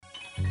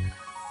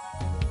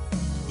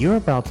You're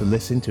about to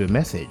listen to a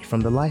message from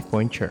the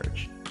LifePoint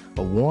Church,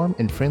 a warm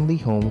and friendly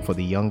home for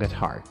the young at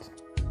heart.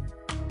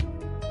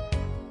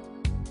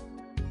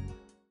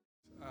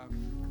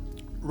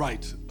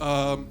 Right.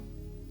 My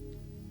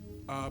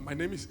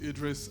name is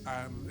Idris.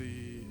 I'm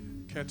the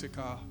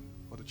caretaker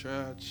for the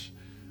church.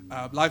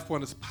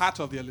 LifePoint is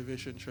part of the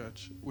Elevation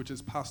Church, which is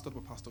pastored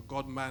by Pastor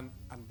Godman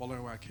and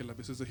Bolarinwa Akila.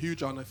 This is a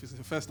huge honor. If it's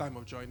the first time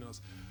of joining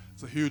us,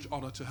 it's a huge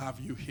honor to have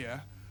you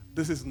here.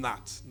 This is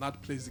Nat. Nat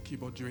plays the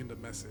keyboard during the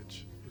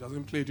message. He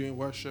doesn't play during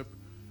worship.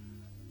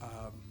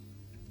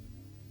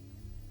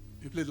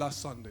 He played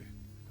last Sunday.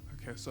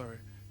 Okay, sorry.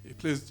 He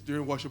plays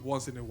during worship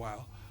once in a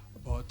while.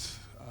 But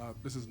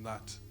this is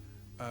Nat.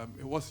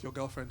 What's your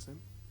girlfriend's name?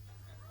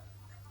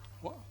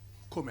 What?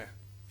 Kome.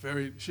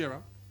 She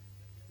around?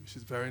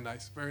 She's very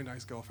nice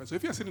girlfriend. So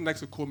if you're sitting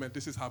next to Kome,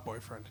 this is her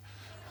boyfriend.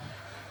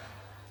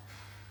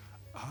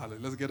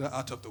 Let's get her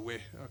out of the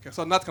way. Okay,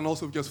 so Nat can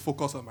also just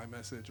focus on my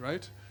message,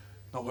 right?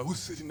 Now, who's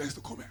sitting next to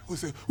Kome? Who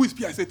is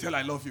P.I. say, tell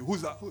I love you?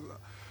 Who's that?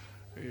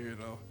 You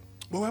know.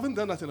 But we haven't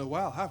done that in a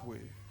while, have we?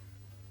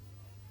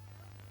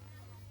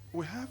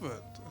 We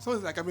haven't. So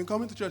it's like, I've been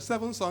coming to church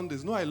 7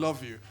 Sundays. No, I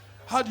love you.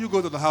 How do you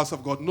go to the house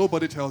of God?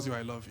 Nobody tells you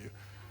I love you.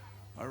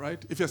 All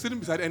right? If you're sitting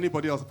beside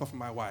anybody else apart from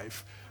my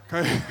wife,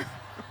 okay?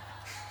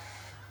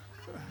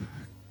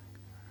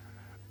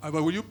 But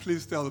will you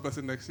please tell the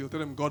person next to you,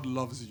 tell them God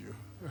loves you.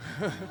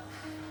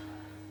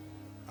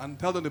 And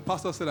tell them the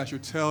pastor said I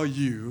should tell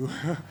you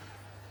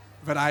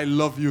that I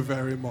love you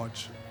very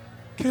much.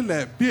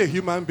 Caleb, be a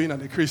human being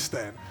and a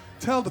Christian.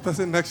 Tell the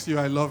person next to you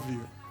I love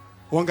you.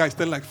 One guy is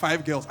telling like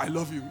 5 girls, I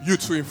love you. You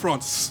two in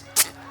front.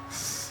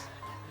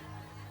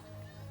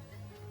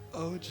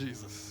 Oh,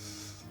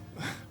 Jesus.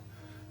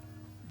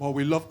 But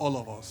we love all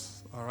of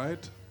us, all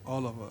right?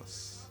 All of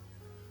us.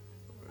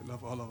 We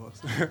love all of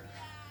us.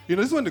 You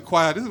know, this is when the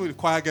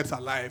choir gets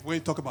alive. When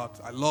you talk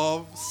about I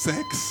love,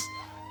 sex,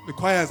 the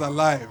choir is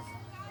alive.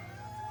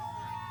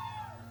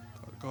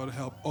 God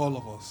help all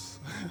of us.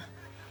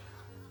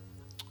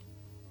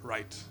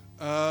 Right.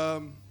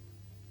 Do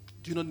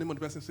you know the name of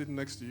the person sitting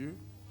next to you?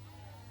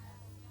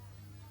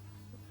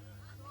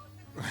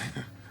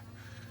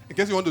 In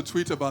case you want to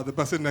tweet about the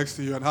person next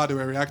to you and how they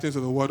were reacting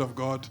to the word of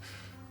God.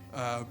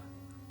 But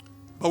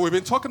we've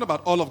been talking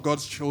about all of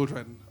God's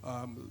children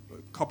a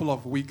couple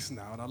of weeks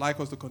now, and I'd like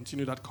us to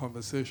continue that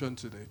conversation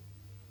today.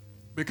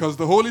 Because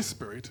the Holy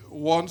Spirit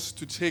wants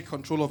to take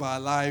control of our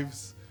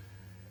lives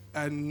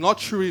and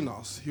nurturing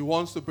us. He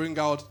wants to bring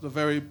out the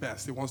very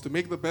best. He wants to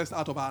make the best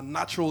out of our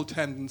natural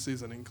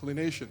tendencies and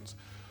inclinations.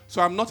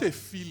 So I'm not a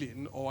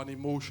feeling or an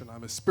emotion.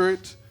 I'm a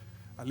spirit.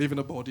 I live in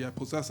a body. I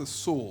possess a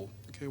soul.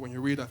 Okay, when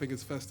you read, I think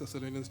it's 1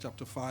 Thessalonians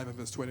chapter 5 and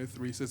verse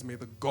 23, it says, may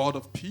the God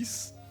of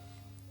peace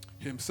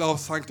himself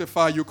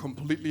sanctify you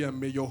completely, and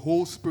may your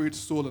whole spirit,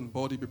 soul, and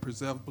body be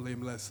preserved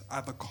blameless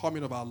at the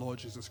coming of our Lord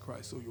Jesus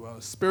Christ. So you are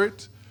a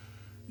spirit,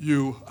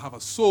 you have a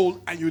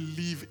soul, and you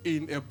live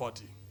in a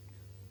body.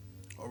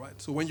 All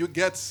right, so when you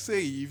get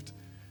saved,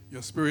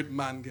 your spirit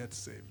man gets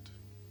saved.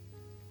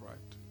 Right?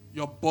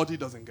 Your body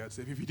doesn't get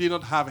saved. If you did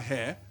not have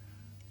hair,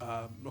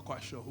 I'm not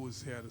quite sure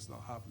whose hair does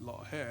not have a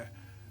lot of hair,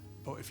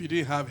 but if you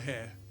didn't have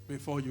hair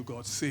before you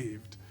got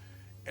saved,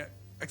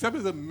 except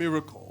it's a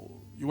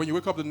miracle, when you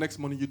wake up the next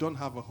morning, you don't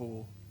have a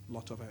whole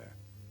lot of hair,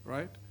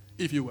 right?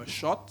 If you were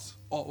short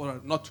or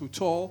not too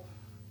tall,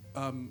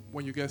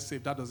 when you get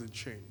saved, that doesn't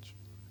change.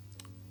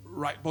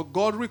 Right, but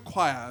God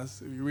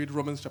requires, if you read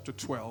Romans chapter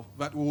 12,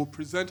 that we will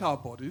present our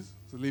bodies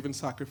as a living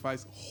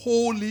sacrifice,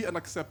 holy and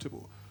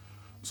acceptable.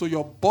 So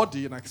your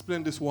body, and I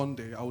explained this one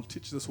day, I will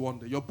teach this one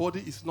day, your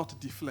body is not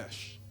the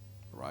flesh,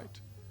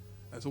 right?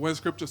 And so when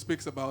Scripture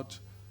speaks about,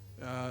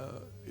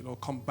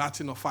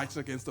 combating or fighting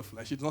against the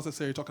flesh, it's not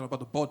necessarily talking about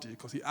the body,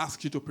 because he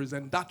asks you to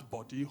present that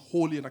body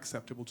holy and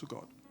acceptable to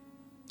God.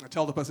 I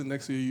tell the person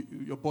next to you,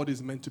 your body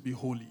is meant to be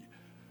holy.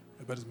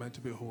 Your body is meant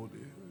to be holy.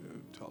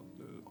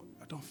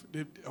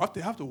 They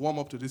have to warm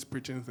up to this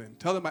preaching thing.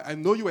 Tell them, I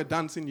know you were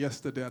dancing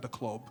yesterday at the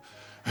club.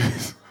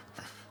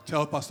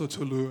 Tell Pastor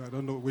Tolu, I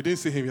don't know. We didn't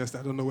see him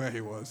yesterday. I don't know where he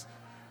was.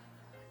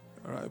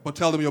 All right, but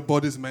tell them your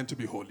body is meant to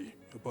be holy.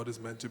 Your body is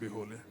meant to be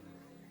holy.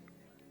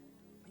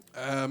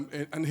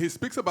 And he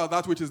speaks about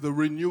that which is the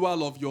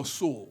renewal of your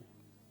soul.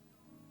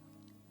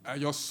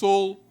 Your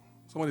soul,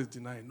 someone is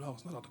denying, no, I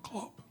was not at the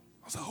club.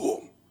 I was at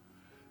home.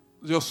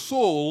 Your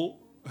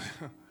soul,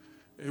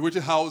 which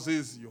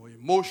houses your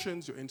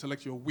emotions, your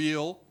intellect, your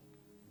will,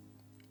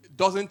 it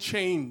doesn't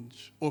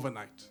change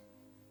overnight.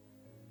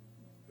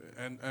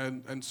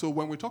 And so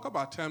when we talk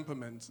about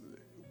temperaments,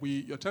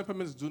 your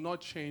temperaments do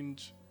not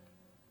change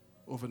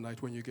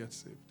overnight when you get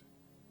saved.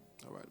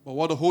 All right. But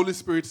what the Holy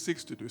Spirit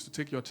seeks to do is to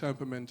take your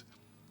temperament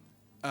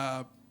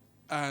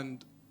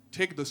and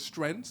take the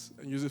strengths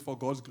and use it for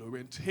God's glory,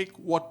 and take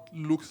what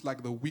looks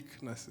like the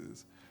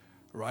weaknesses,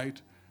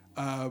 right?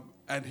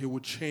 And he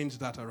would change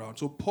that around.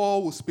 So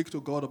Paul will speak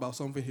to God about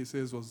something he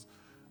says was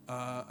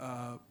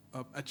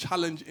a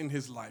challenge in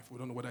his life. We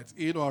don't know whether it's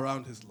in or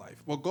around his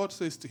life. But God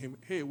says to him,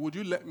 hey, would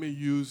you let me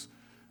use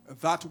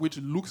that which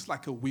looks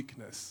like a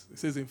weakness. It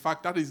says, in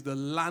fact, that is the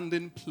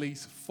landing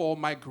place for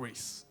my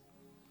grace.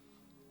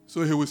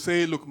 So he will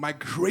say, look, my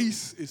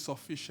grace is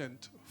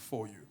sufficient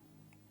for you.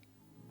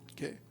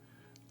 Okay?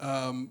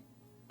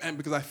 And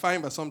because I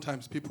find that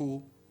sometimes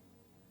people,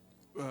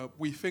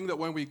 we think that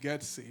when we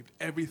get saved,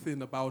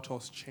 everything about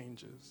us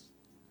changes.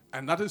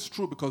 And that is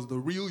true because the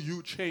real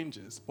you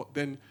changes, but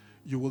then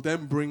you will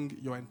then bring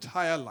your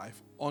entire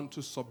life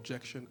onto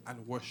subjection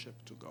and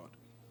worship to God.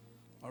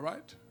 All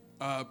right?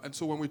 And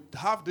so when we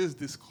have these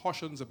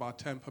discussions about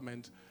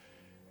temperament,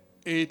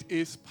 it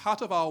is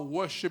part of our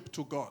worship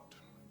to God.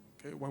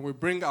 Okay? When we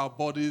bring our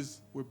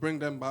bodies, we bring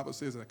them, the Bible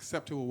says, an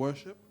acceptable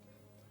worship.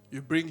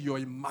 You bring your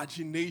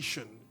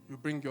imagination, you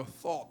bring your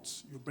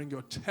thoughts, you bring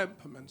your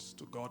temperaments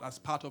to God as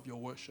part of your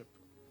worship.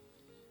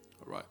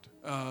 All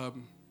right?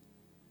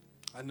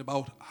 And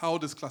about how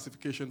these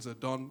classifications are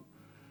done,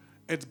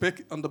 it's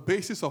on the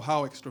basis of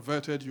how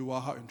extroverted you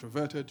are, how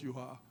introverted you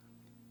are,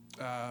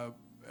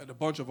 and a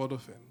bunch of other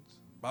things.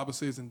 The Bible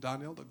says in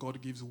Daniel that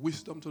God gives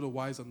wisdom to the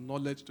wise and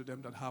knowledge to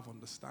them that have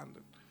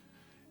understanding.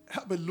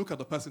 Help me look at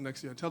the person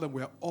next to you and tell them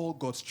we are all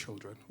God's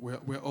children.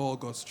 We're all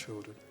God's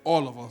children.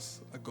 All of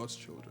us are God's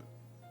children.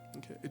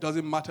 Okay? It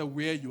doesn't matter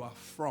where you are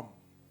from.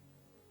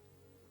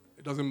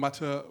 It doesn't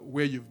matter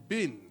where you've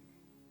been.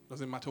 It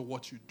doesn't matter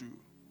what you do.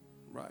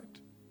 Right?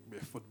 Be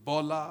a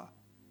footballer,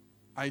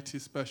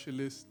 IT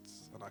specialist,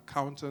 an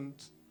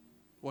accountant.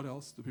 What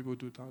else do people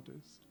do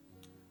nowadays?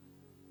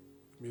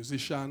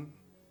 Musician.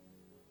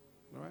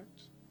 All right?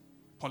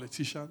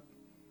 Politician.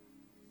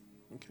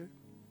 Okay?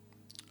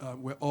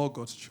 We're all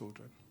God's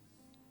children.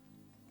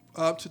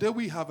 Today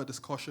we have a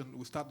discussion.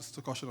 We'll start this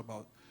discussion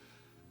about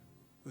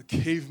the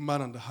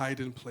caveman and the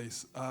hiding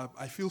place.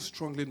 I feel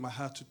strongly in my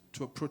heart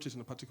to approach it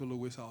in a particular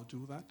way, so I'll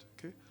do that.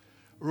 Okay.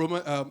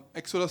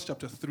 Exodus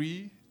chapter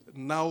 3.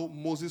 Now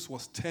Moses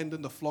was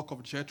tending the flock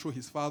of Jethro,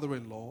 his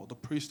father-in-law, the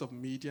priest of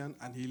Midian,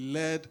 and he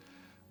led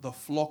the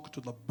flock to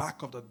the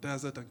back of the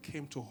desert and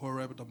came to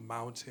Horeb, the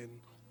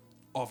mountain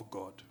of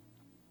God.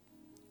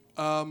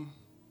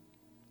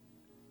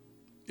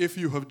 If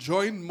you have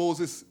joined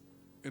Moses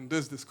in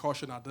this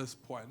discussion at this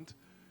point,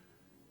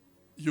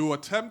 you are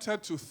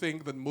tempted to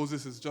think that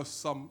Moses is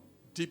just some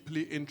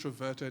deeply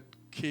introverted,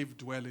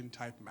 cave-dwelling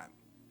type man,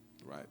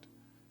 right?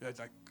 Yeah, it's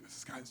like,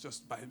 this guy's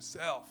just by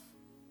himself,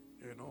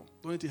 you know.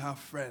 Don't need to have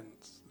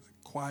friends. He's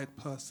a quiet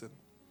person.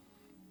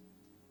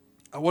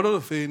 And one of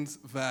the things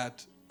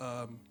that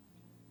I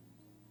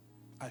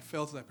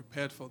felt as I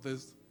prepared for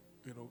this,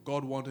 you know,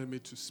 God wanted me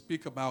to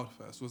speak about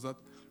first was that,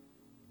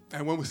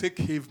 and when we say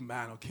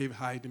caveman or cave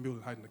hiding, people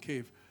hide in the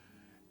cave,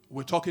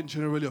 we're talking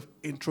generally of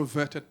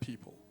introverted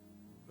people.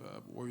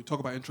 When we talk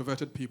about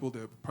introverted people,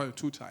 there are probably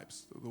two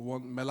types. The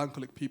one,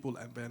 melancholic people,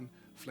 and then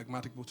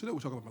phlegmatic people. Today we're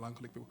talking about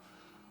melancholic people.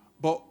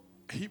 But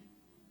he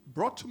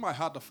brought to my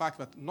heart the fact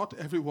that not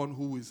everyone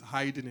who is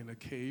hiding in a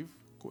cave,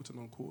 quote and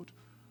unquote,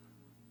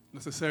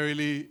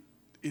 necessarily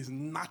is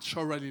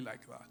naturally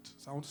like that.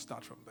 So I want to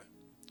start from there.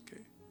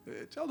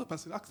 Okay, tell the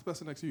person, ask the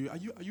person next to you,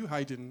 are you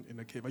hiding in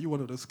a cave? Are you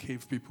one of those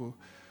cave people?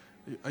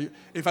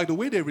 In fact, the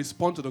way they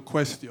respond to the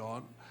question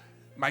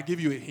might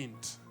give you a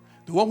hint.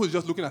 The one who's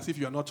just looking as if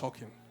you are not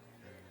talking.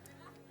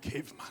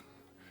 Caveman.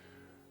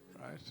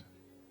 Right?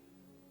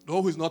 The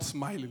one who is not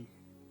smiling.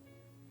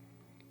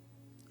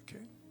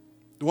 Okay?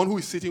 The one who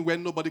is sitting where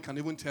nobody can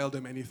even tell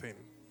them anything.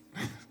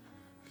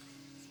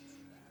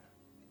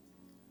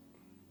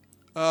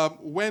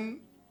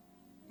 When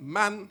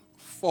man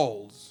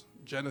falls,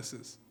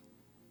 Genesis,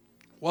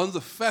 one of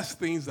the first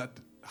things that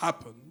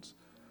happens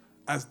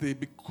as they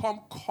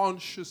become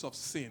conscious of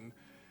sin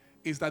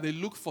is that they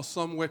look for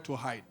somewhere to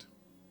hide.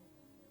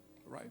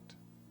 Right?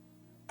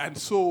 And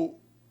so,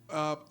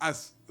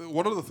 as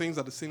one of the things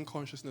that the sin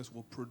consciousness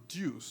will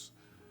produce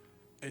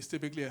is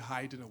typically a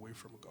hiding away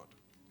from God.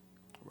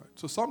 Right?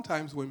 So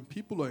sometimes when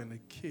people are in a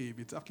cave,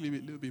 it's actually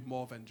a little bit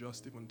more than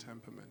just even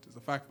temperament. It's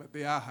the fact that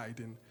they are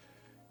hiding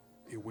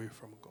away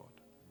from God.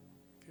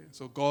 Okay?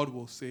 So God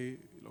will say,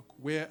 look,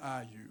 where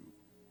are you?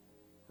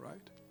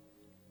 Right?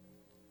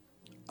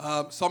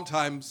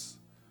 Sometimes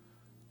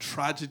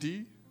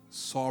tragedy,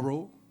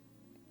 sorrow,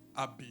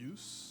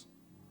 abuse,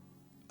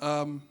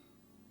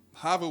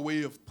 have a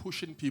way of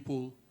pushing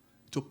people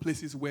to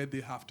places where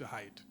they have to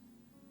hide.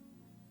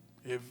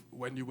 If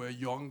when you were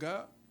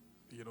younger,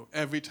 you know,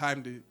 every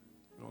time they,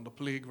 on the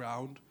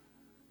playground,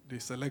 they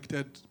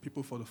selected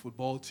people for the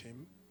football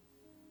team.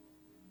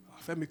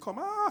 Femi, come.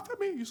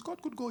 Femi, you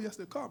scored good goal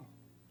yesterday. Come.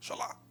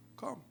 Shala,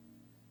 come.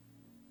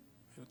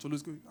 You know,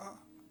 Tolu's going,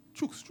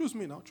 choose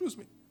me now, choose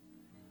me.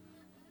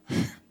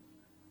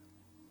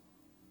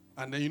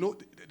 And then, you know,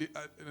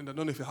 and I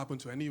don't know if it happened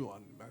to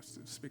anyone, I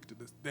speak to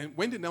this. Then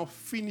when they now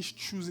finish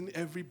choosing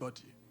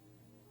everybody,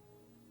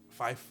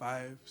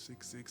 5,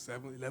 6, 6,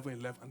 7, 11,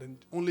 and then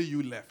only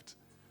you left.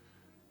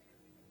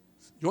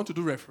 You want to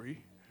do referee?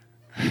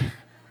 I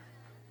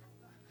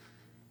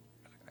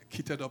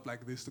kitted up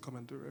like this to come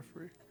and do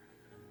referee.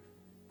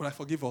 But I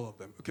forgive all of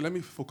them. Okay, let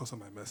me focus on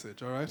my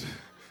message, all right?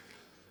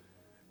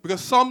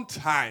 Because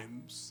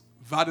sometimes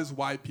that is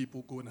why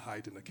people go and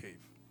hide in a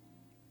cave.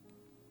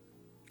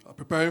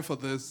 Preparing for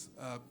this,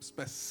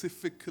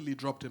 specifically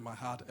dropped in my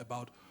heart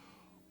about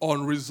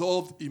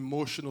unresolved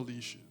emotional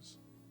issues.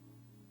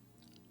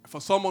 For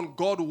someone,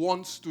 God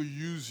wants to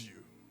use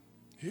you.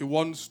 He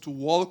wants to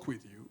walk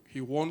with you.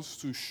 He wants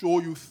to show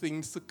you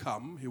things to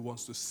come. He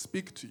wants to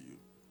speak to you.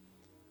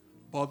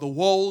 But the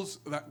walls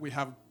that we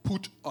have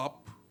put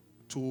up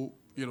to,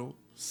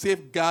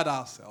 safeguard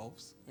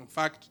ourselves, in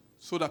fact,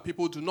 so that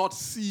people do not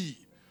see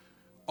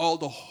all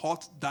the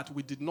hurt that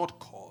we did not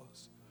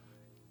cause,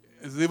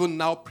 is even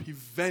now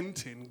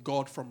preventing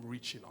God from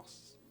reaching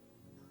us.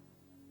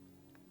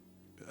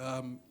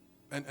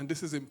 And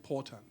this is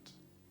important.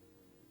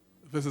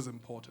 This is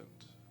important.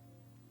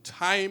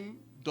 Time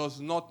does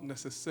not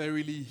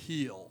necessarily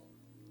heal.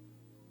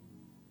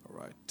 All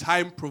right.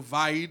 Time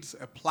provides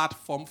a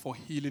platform for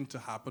healing to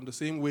happen, the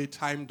same way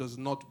time does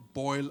not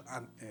boil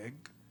an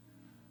egg.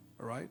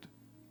 All right.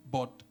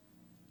 But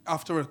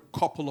after a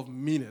couple of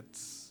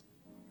minutes,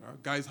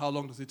 guys, how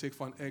long does it take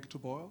for an egg to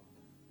boil?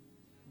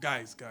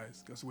 Guys,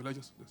 will I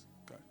just,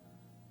 guys,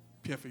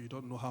 Pierre, you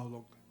don't know how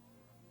long?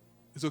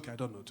 It's okay, I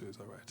don't know too, it's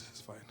all right,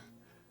 it's fine.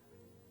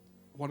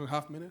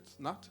 1.5 minutes,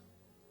 not?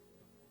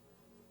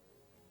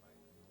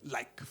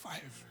 Like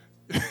 5.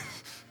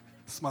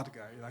 Smart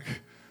guy, like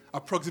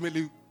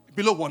approximately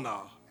below 1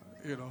 hour,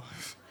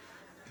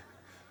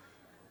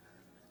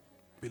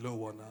 below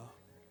 1 hour.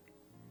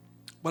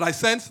 But I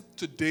sense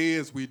today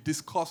as we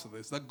discuss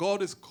this that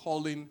God is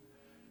calling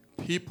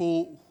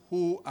people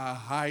who are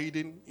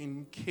hiding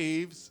in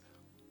caves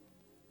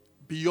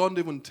beyond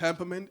even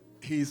temperament.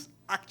 He's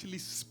actually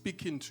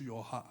speaking to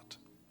your heart.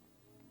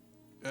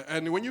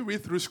 And when you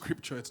read through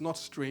Scripture, it's not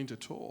strange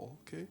at all,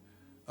 okay?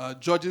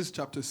 Judges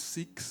chapter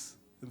 6,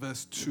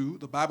 verse 2,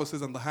 the Bible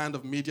says, "And the hand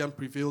of Midian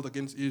prevailed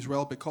against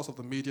Israel because of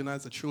the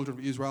Midianites, the children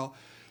of Israel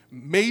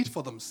made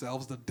for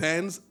themselves the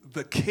dens,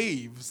 the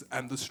caves,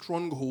 and the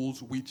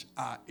strongholds which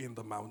are in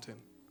the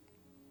mountain."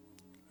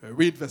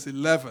 Read verse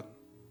 11.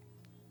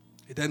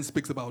 He then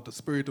speaks about the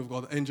Spirit of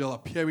God, the angel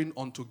appearing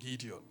unto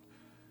Gideon.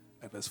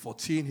 At verse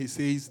 14, he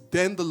says,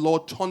 "Then the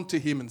Lord turned to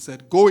him and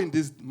said, Go in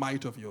this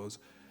might of yours,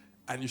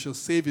 and you shall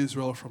save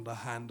Israel from the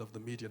hand of the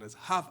Midianites.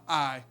 Have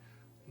I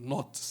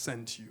not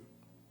sent you?"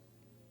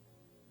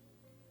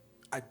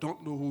 I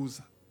don't know who's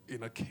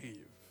in a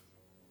cave.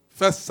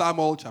 1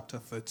 Samuel chapter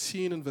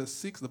 13 and verse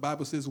 6, the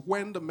Bible says,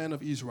 "When the men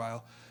of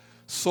Israel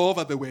saw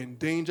that they were in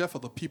danger, for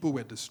the people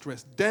were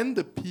distressed, then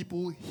the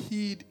people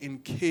hid in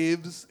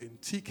caves, in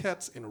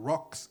thickets, in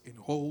rocks, in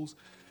holes,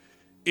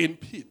 in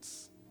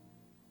pits."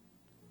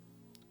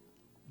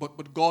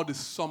 But God is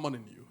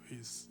summoning you.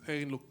 He's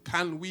saying, look,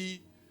 can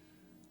we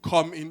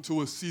come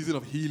into a season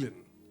of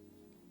healing?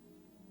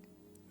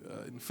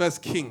 In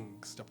 1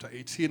 Kings chapter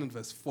 18 and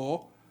verse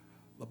 4,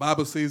 the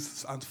Bible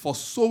says, "And for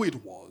so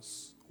it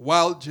was,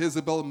 while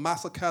Jezebel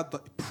massacred the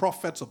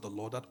prophets of the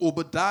Lord, that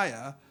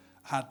Obadiah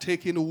had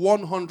taken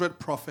 100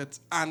 prophets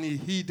and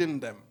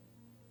hidden them,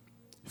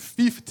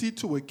 50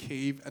 to a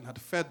cave, and had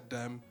fed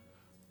them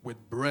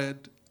with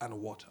bread and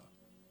water."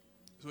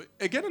 So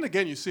again and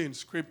again you see in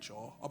Scripture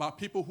about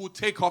people who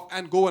take off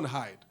and go and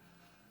hide.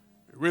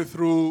 Read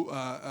through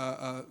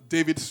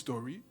David's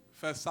story,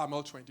 1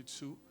 Samuel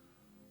 22,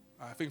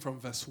 I think from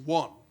verse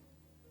 1.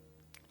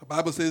 The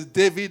Bible says,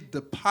 "David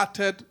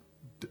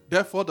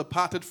therefore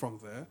departed from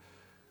there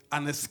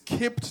and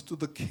escaped to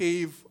the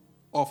cave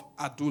of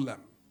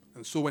Adullam.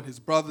 And so when his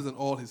brothers and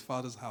all his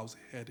father's house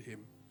heard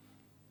him,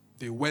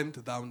 they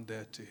went down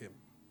there to him."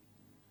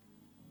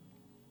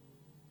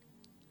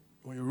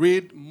 When you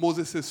read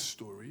Moses'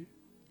 story,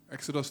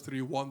 Exodus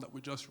 3:1 that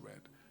we just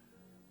read,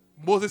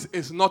 Moses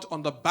is not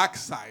on the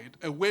backside,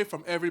 away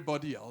from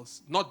everybody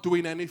else, not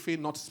doing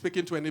anything, not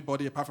speaking to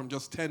anybody apart from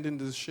just tending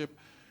the ship.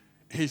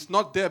 He's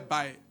not there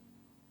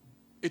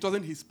it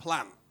wasn't his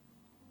plan.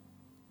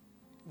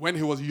 When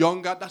he was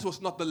younger, that was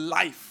not the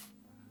life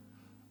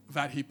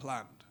that he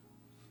planned.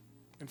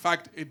 In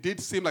fact, it did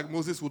seem like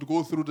Moses would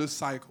go through these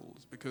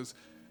cycles because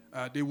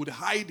they would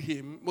hide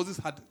him. Moses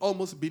had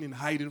almost been in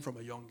hiding from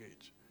a young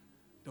age.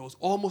 There was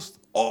almost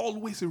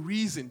always a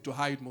reason to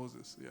hide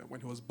Moses. Yeah, when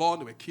he was born,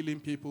 they were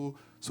killing people,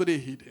 so they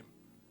hid him.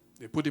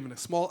 They put him in a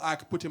small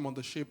ark, put him on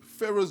the ship.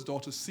 Pharaoh's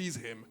daughter sees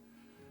him,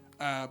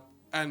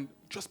 and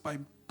just by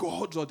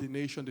God's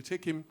ordination, they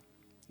take him,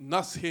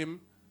 nurse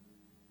him.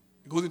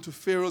 He goes into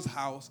Pharaoh's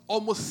house,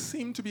 almost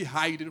seemed to be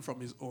hiding from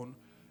his own.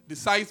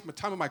 Decides, "My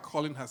time of my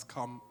calling has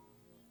come."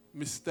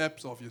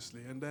 Missteps,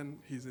 obviously, and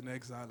then he's in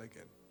exile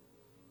again.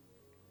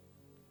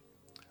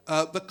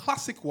 The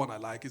classic one I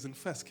like is in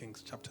 1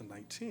 Kings chapter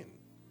 19.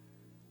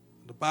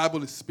 The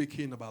Bible is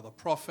speaking about the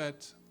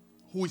prophet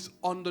who is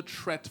under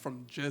threat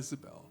from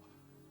Jezebel.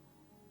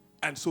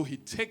 And so he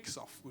takes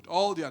off with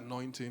all the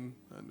anointing.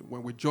 And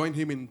when we join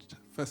him in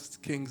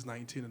 1 Kings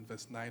 19 and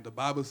verse 9, the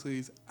Bible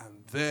says,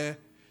 "And there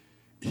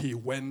he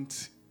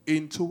went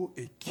into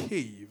a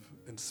cave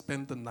and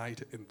spent the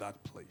night in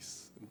that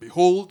place. And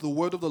behold, the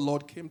word of the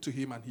Lord came to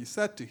him, and he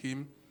said to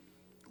him,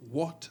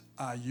 What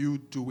are you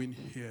doing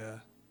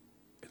here,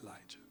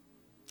 Elijah?"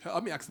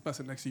 Let me ask the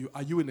person next to you,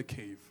 are you in a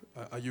cave?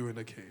 Are you in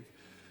a cave?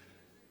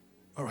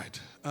 All right.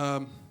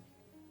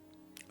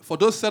 For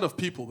those set of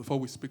people, before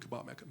we speak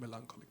about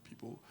melancholic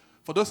people,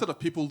 for those set of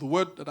people, the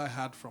word that I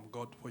had from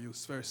God for you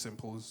is very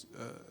simple. It's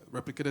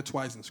replicated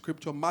twice in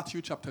Scripture.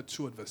 Matthew chapter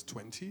 2 and verse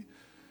 20.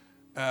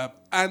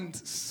 And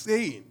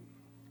saying,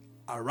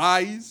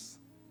 arise,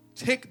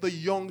 take the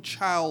young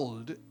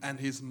child and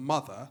his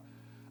mother,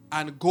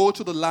 and go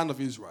to the land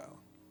of Israel.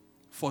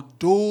 For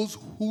those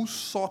who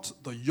sought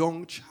the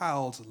young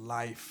child's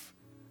life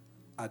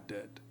are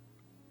dead.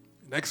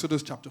 In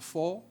Exodus chapter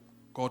 4,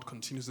 God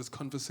continues this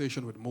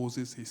conversation with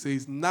Moses. He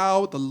says,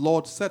 now the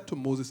Lord said to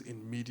Moses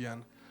in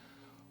Midian,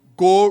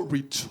 go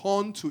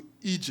return to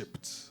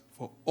Egypt,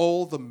 for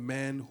all the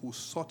men who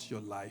sought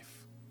your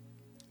life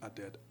are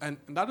dead. And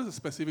that is a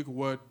specific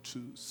word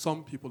to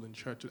some people in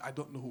church. I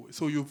don't know who.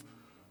 So you've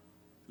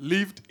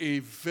lived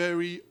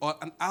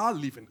and are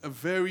living a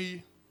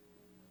very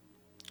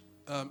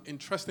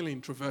interestingly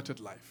introverted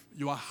life.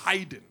 You are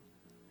hiding.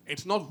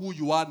 It's not who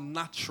you are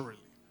naturally,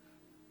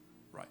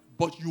 right?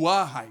 But you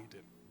are hiding.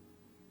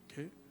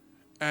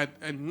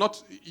 And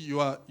not you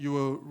are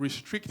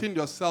restricting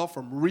yourself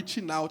from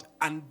reaching out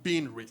and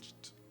being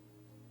reached.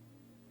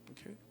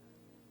 Okay?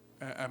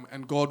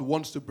 And God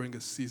wants to bring a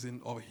season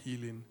of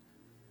healing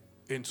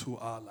into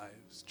our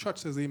lives. Church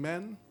says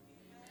amen.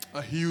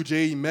 A huge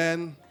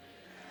amen.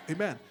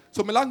 Amen.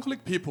 So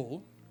melancholic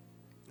people,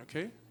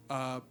 okay,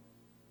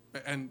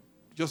 and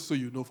just so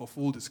you know, for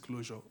full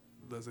disclosure,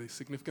 there's a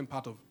significant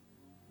part of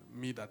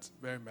me that's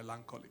very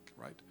melancholic,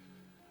 right?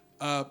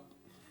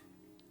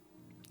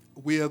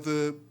 We are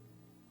the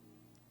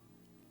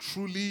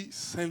truly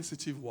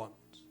sensitive ones,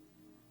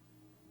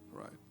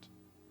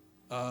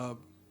 right?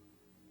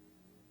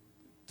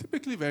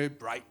 Typically very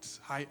bright,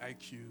 high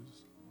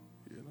IQs,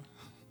 you know,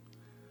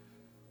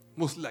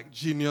 mostly like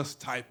genius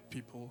type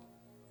people,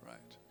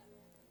 right?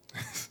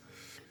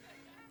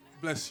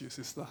 Bless you,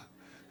 sister.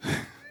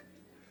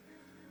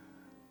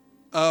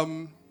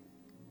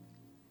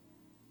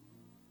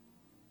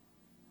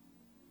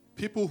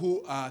 People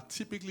who are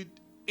typically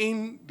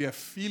in their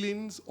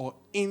feelings or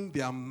in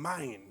their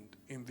mind,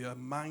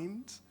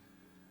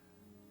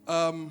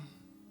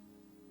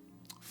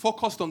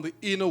 focused on the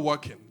inner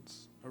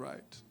workings, all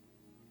right?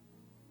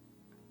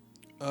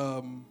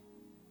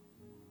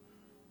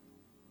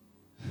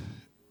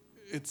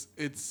 It's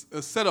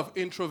a set of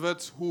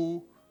introverts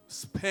who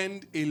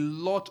spend a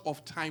lot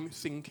of time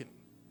thinking,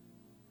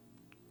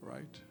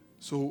 right?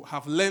 So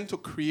have learned to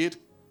create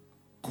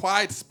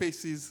quiet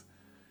spaces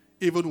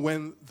even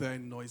when they're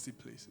in noisy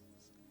places.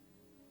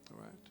 All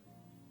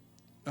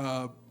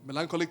right.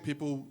 Melancholic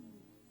people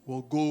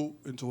will go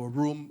into a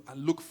room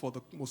and look for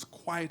the most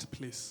quiet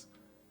place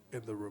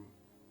in the room.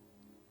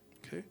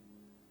 Okay?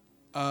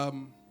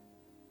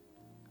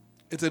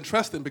 It's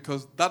interesting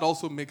because that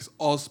also makes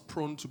us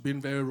prone to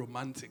being very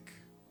romantic.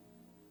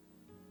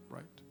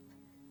 Right?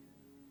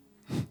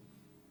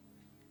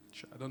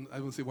 I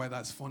don't see why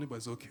that's funny, but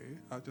it's okay.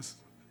 I'll just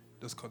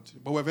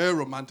continue. But we're very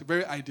romantic,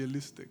 very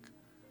idealistic.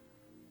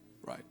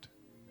 Right?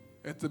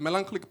 It's a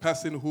melancholic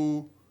person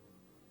who,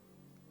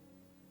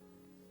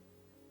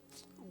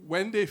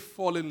 when they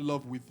fall in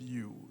love with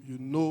you, you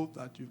know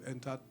that you've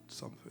entered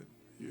something.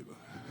 You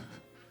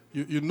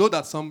know, you know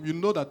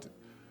that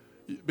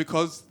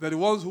because they're the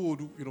ones who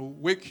would,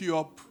 wake you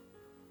up,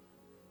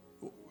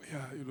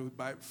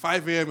 by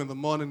 5 a.m. in the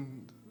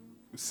morning,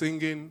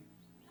 singing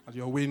at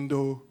your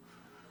window.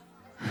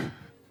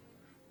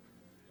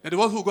 They're the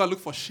ones who go and look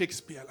for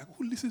Shakespeare. Like,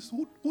 who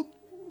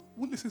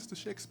listens to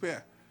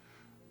Shakespeare?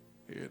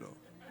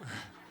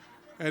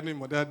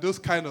 Anymore. There are those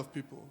kind of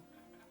people.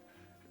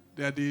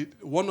 They are the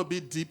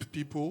wannabe deep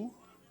people,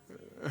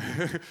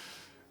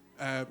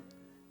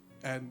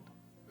 and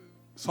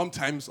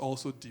sometimes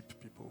also deep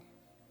people.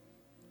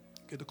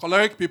 Okay, the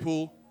choleric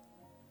people,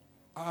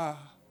 I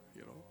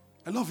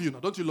love you now.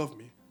 Don't you love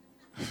me?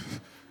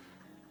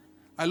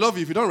 I love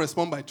you. If you don't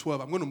respond by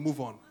 12, I'm going to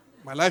move on.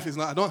 My life is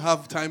not, I don't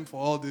have time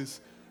for all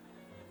this.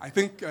 I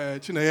think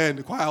Chineye in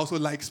the choir also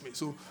likes me.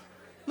 So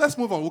let's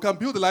move on. We can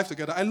build a life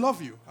together. I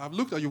love you. I've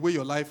looked at the way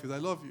your life is. I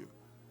love you.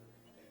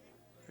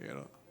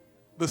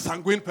 The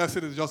sanguine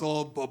person is just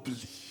all bubbly.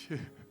 I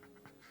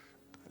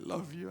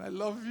love you. I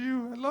love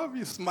you. I love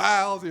you.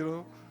 Smiles,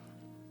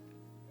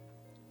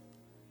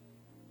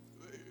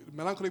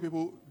 Melancholic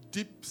people,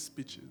 deep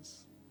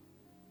speeches.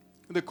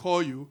 And they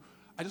call you,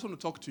 I just want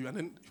to talk to you. And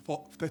then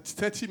for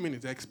 30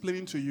 minutes, they're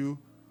explaining to you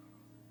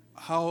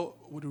the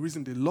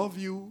reason they love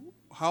you,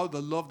 how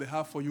the love they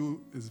have for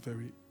you is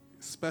very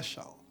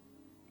special.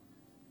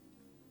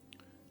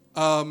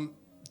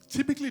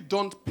 Typically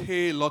don't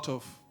pay a lot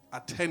of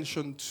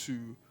attention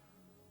to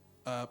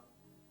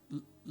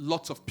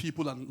lots of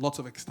people and lots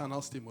of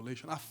external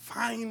stimulation, are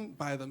fine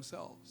by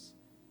themselves.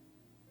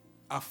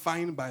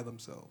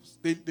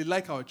 They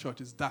like our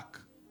church. It's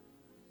dark.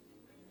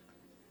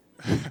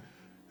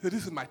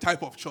 This is my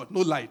type of church.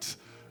 No light.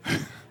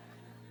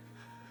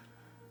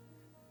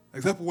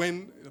 Except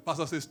when the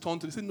pastor says, turn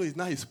to, they say,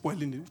 no, he's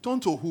spoiling it. Turn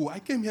to who? I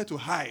came here to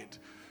hide.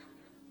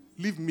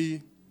 Leave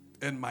me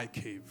in my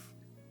cave.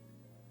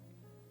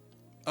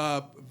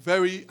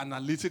 Very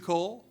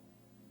analytical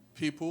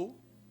people.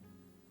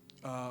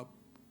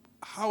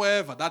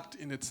 However, that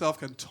in itself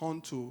can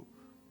turn to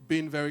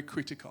being very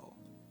critical,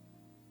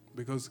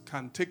 because it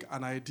can take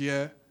an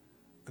idea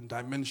and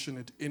dimension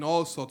it in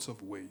all sorts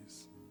of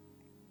ways.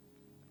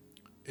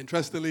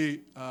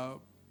 Interestingly,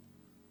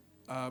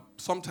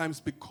 sometimes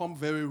become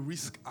very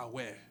risk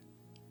aware.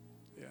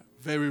 Yeah,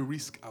 very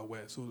risk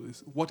aware. So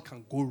what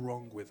can go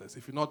wrong with us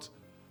if you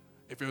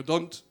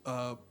don't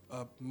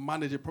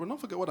manage it properly?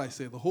 Don't forget what I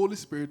say. The Holy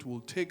Spirit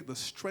will take the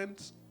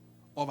strength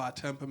of our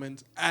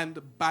temperament and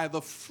by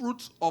the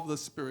fruit of the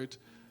Spirit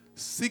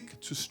seek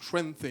to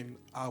strengthen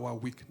our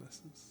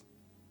weaknesses.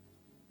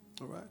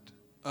 All right?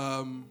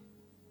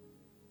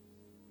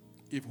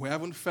 If we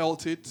haven't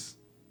felt it,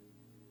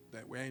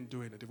 then we ain't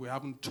doing it. If we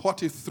haven't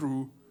thought it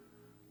through,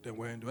 then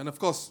we ain't doing it. And of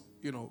course,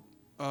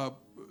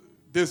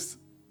 this,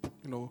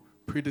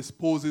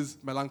 predisposes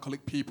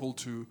melancholic people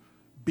to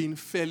being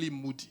fairly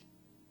moody.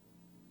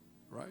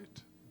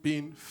 Right?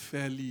 Being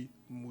fairly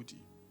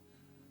moody.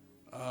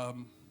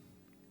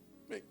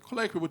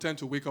 Choleric people tend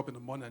to wake up in the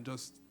morning and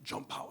just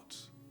jump out.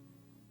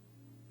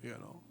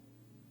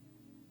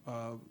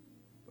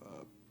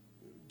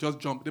 Just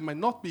jump. They might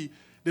not be,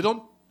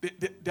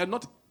 they're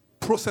not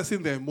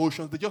processing their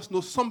emotions. They just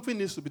know something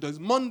needs to be done. It's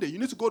Monday. You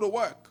need to go to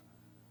work.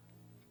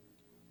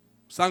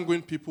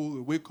 Sanguine people, they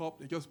wake up,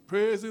 they're just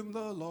praising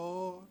the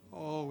Lord.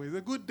 Oh, it's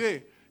a good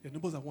day. Your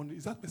neighbors are wondering,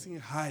 is that person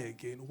high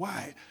again?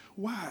 Why?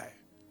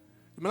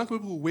 The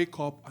melancholic people who wake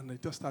up and they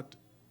just start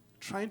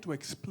trying to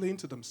explain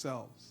to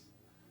themselves,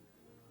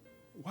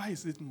 why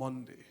is it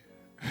Monday?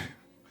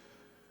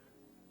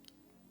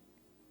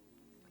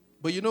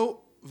 But you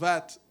know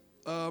that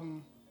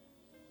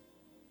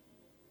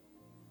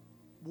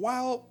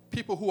while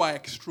people who are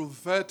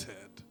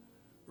extroverted,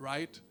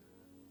 right,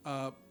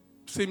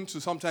 seem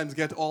to sometimes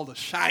get all the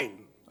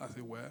shine, as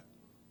it were,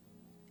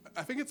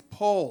 I think it's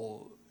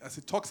Paul, as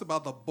he talks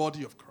about the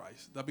body of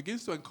Christ, that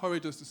begins to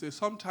encourage us to say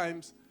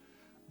sometimes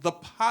the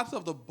parts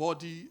of the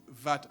body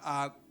that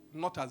are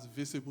not as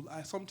visible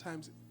are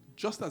sometimes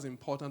just as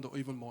important or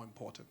even more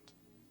important.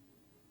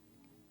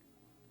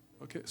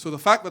 Okay, so the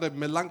fact that a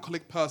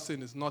melancholic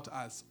person is not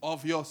as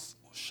obvious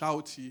or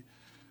shouty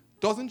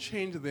doesn't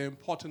change their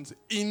importance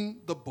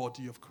in the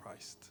body of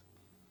Christ.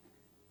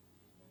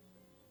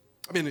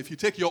 I mean, if you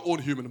take your own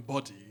human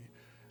body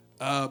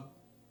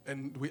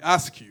and we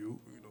ask you,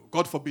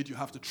 God forbid you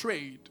have to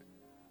trade,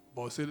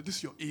 but say that this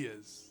is your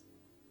ears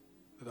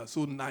that are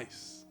so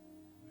nice,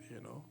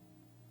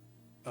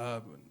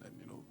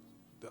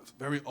 that's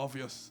very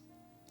obvious.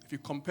 If you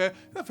compare,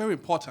 that's very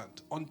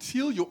important.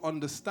 Until you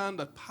understand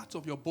that parts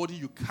of your body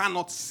you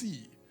cannot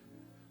see,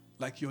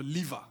 like your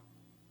liver.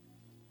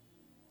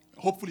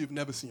 Hopefully you've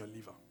never seen your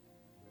liver.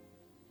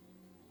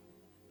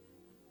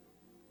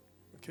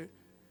 Okay?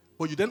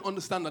 But you then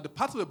understand that the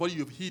parts of the body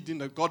you've hidden,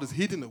 that God has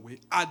hidden away,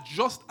 are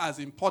just as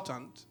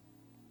important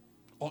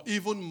or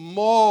even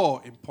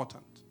more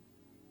important.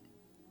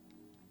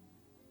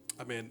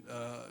 I mean,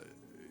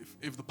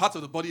 if the part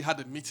of the body had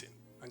a meeting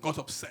and got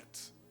upset,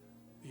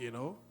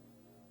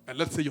 and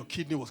let's say your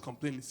kidney was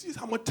complaining, see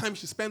how much time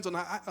she spends on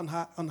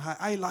her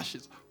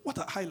eyelashes. What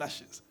are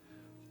eyelashes?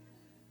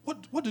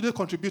 What do they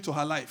contribute to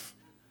her life?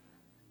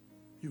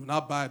 You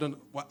now buy, I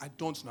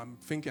don't know, I'm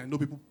thinking, I know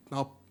people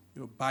now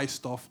buy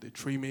stuff, they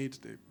trim it,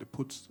 they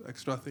put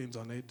extra things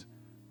on it,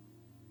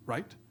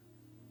 right?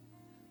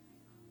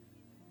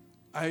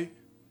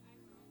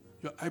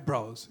 Your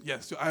eyebrows,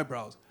 yes, your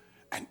eyebrows.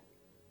 And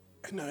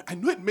I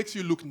know it makes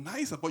you look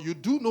nicer, but you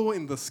do know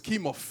in the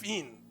scheme of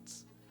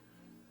things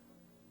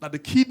that the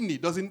kidney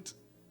doesn't,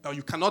 or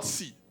you cannot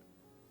see,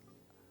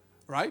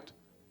 right?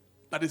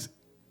 That is,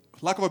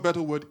 for lack of a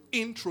better word,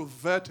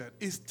 introverted,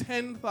 is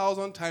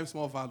 10,000 times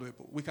more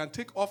valuable. We can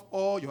take off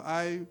all your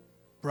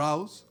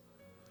eyebrows.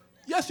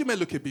 Yes, you may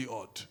look a bit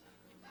odd.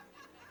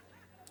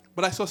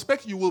 But I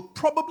suspect you will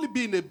probably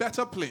be in a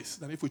better place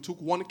than if we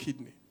took one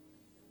kidney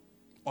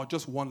or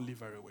just one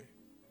liver away.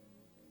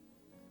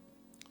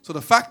 So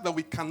the fact that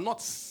we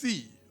cannot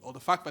see, or the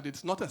fact that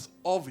it's not as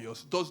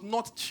obvious, does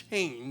not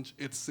change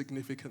its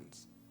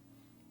significance.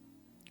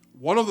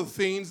 One of the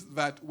things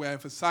that we're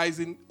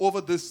emphasizing over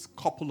this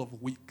couple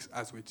of weeks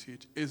as we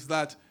teach is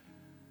that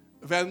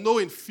there are no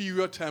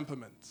inferior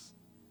temperaments.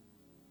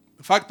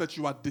 The fact that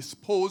you are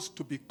disposed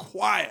to be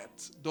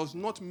quiet does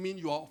not mean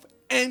you are of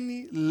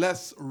any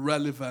less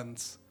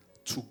relevance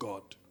to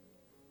God.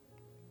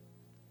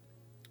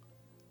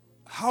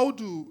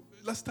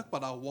 Let's talk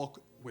about our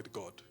walk with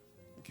God,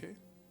 okay?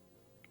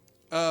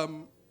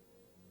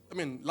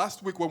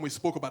 Last week when we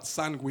spoke about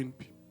sanguine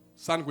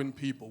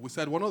people, we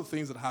said one of the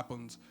things that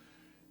happens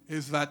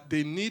is that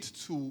they need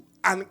to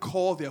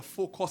anchor their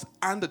focus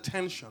and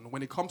attention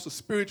when it comes to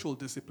spiritual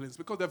disciplines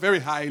because they're very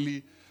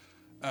highly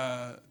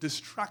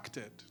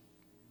distracted.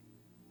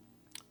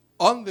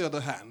 On the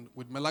other hand,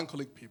 with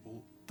melancholic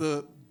people,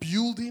 the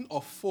building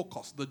of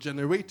focus, the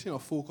generating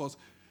of focus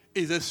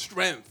is a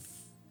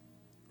strength,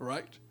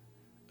 right?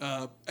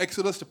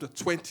 Exodus chapter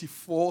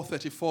 24,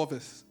 34,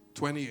 verse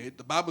 28,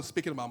 the Bible is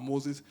speaking about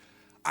Moses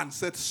and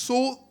said,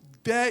 so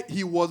there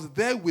he was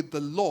there with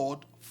the Lord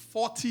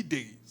 40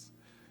 days.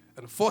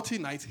 And 40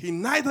 nights, he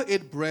neither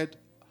ate bread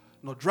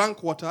nor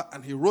drank water,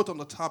 and he wrote on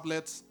the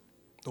tablets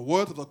the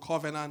words of the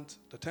covenant,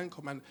 the 10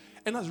 Commandments.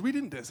 And I was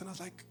reading this, and I was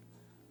like,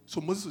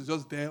 so Moses was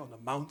just there on the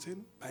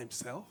mountain by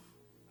himself?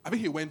 I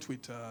think he went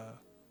with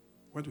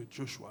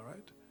Joshua,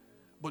 right?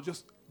 But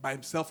just by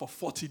himself for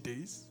 40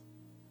 days?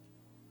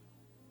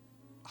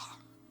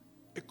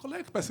 A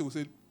collect person will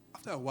say,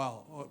 after a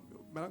while,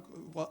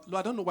 well,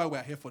 I don't know why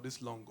we're here for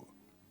this long.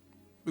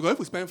 Because if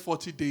we spend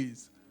 40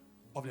 days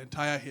of the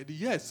entire year, the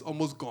year is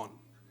almost gone.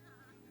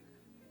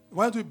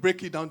 Why don't we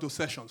break it down to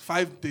sessions?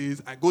 5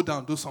 days, I go down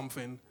and do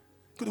something.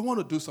 Because they want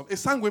to do something. A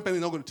sanguine person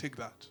is not going to take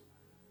that.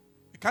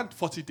 You can't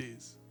 40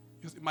 days.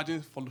 Just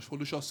imagine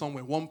Felicia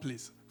somewhere, one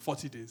place,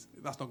 40 days.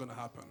 That's not going to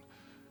happen.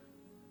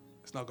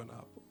 It's not going to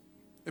happen.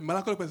 A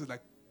melancholic person is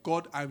like,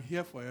 God, I'm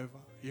here forever.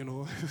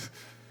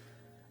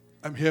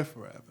 I'm here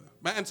forever.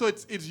 And so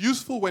it's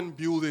useful when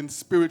building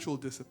spiritual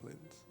disciplines.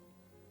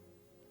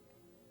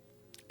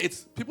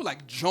 It's people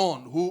like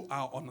John who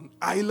are on an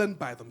island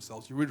by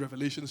themselves. You read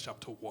Revelation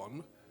chapter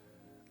 1.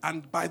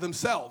 And by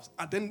themselves.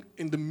 And then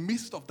in the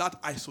midst of that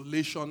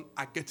isolation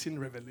are getting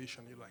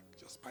revelation. You're like,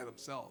 just by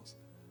themselves.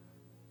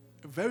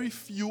 Very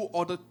few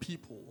other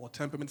people or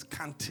temperaments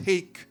can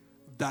take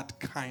that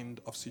kind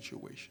of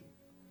situation.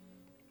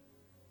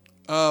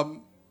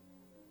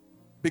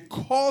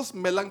 Because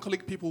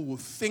melancholic people will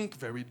think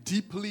very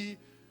deeply,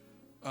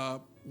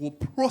 will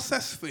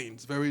process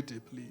things very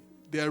deeply,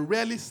 they are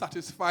rarely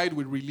satisfied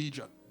with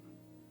religion.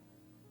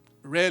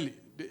 Rarely.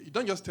 You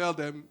don't just tell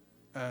them,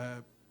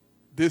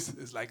 this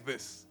is like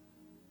this.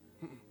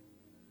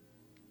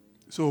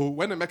 So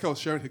when Emeka was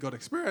sharing his God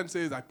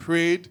experiences, I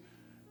prayed,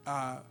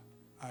 I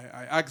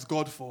asked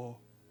God for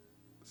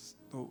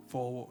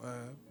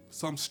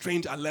some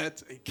strange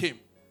alert. It came.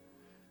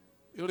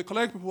 The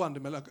choleric people and the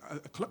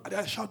melancholic, they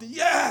are shouting,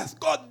 yes,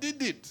 God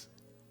did it.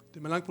 The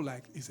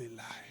melancholic it's a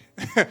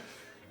lie.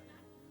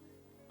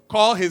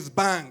 Call his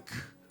bank.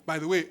 By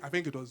the way, I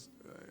think it was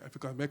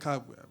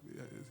Emeka,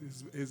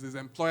 his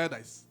employer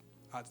that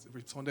has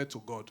responded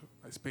to God,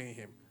 is paying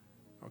him.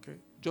 Okay?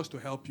 Just to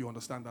help you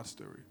understand that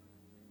story.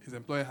 His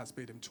employer has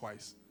paid him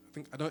twice.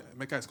 I know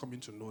Emeka is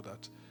coming to know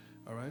that.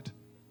 All right?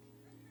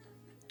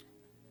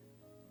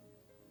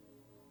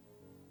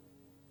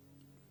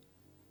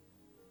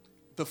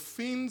 The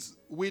things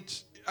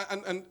which,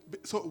 and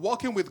so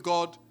walking with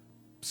God,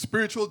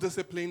 spiritual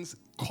disciplines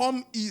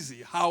come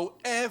easy.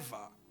 However,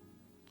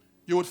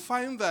 you would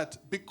find that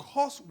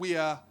because we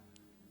are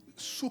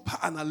super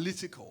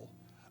analytical,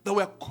 that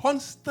we're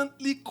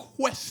constantly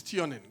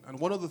questioning. And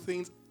one of the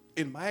things,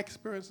 in my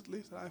experience at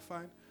least, that I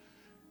find,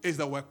 is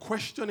that we're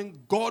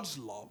questioning God's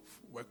love.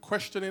 We're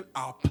questioning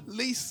our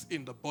place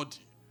in the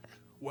body.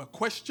 We're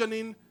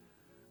questioning,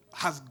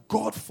 has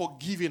God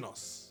forgiven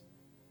us?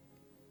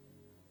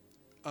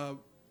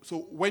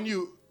 So when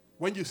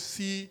you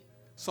see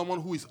someone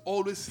who is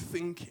always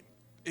thinking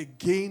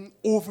again,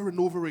 over and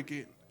over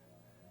again,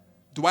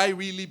 do I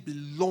really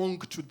belong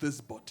to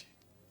this body?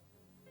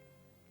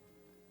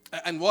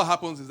 And what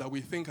happens is that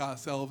we think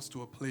ourselves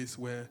to a place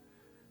where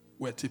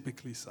we're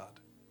typically sad.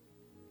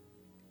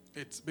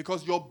 It's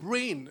because your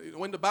brain,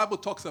 when the Bible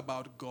talks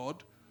about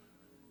God,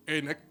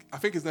 I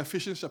think it's in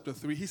Ephesians chapter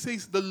 3, he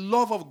says the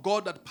love of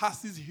God that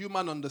passes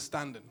human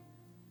understanding.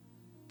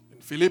 In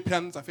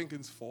Philippians, I think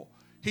it's 4,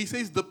 he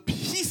says the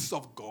peace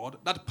of God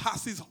that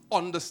passes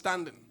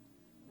understanding.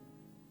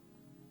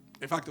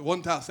 In fact,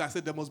 one time I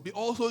said there must be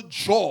also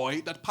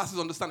joy that passes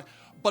understanding.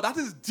 But that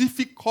is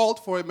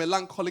difficult for a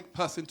melancholic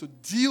person to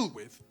deal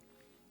with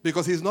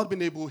because he or she's not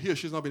been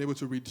able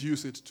to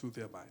reduce it to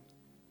their mind.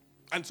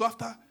 And so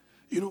after,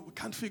 we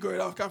can't figure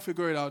it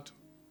out,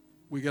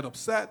 we get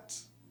upset,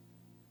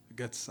 we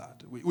get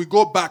sad. We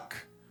go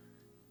back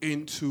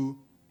into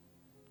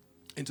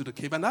the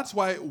cave. And that's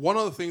why one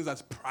of the things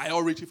that's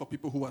priority for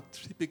people who are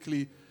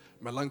typically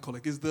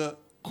melancholic is the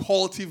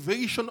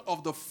cultivation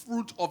of the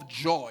fruit of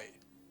joy.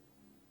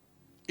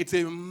 It's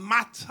a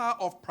matter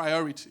of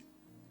priority.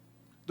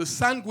 The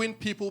sanguine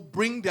people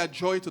bring their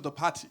joy to the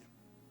party.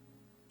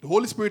 The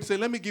Holy Spirit said,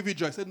 let me give you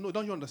joy. I said, no,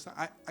 don't you understand?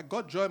 I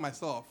got joy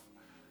myself.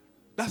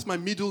 That's my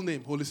middle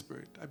name, Holy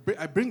Spirit.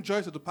 I bring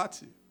joy to the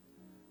party.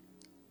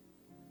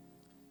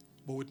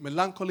 But with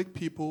melancholic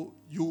people,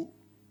 you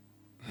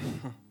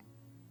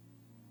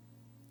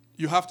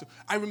have to.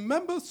 I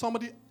remember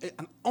an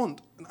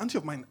auntie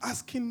of mine,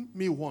 asking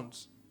me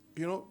once,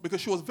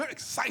 because she was very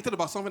excited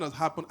about something that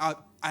happened. I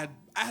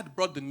had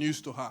brought the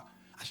news to her.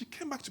 And she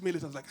came back to me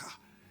later and was like,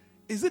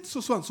 is it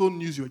so and so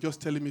news you're just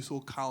telling me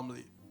so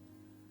calmly?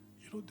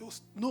 There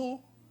was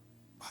no...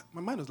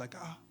 My mind was like,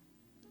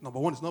 number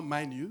one, it's not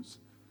my news.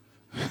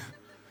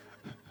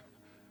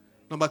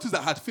 Number two is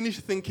that I had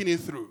finished thinking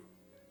it through.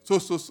 So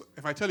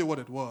if I tell you what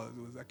it was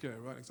actually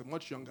ironic. So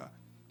much younger.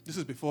 This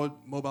is before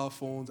mobile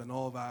phones and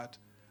all that.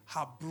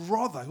 Her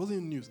brother, it wasn't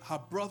in news, her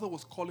brother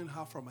was calling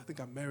her from, I think,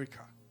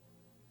 America.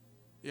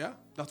 Yeah?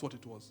 That's what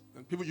it was.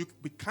 And people,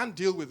 we can't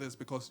deal with this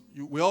because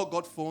we all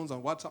got phones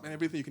and WhatsApp and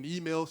everything. You can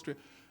email straight.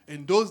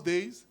 In those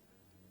days,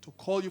 to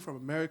call you from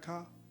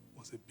America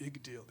was a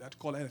big deal. They had to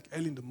call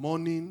early in the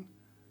morning.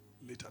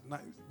 late at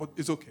night, but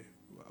it's okay.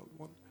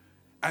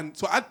 And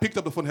so I picked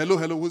up the phone. Hello,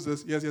 who's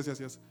this?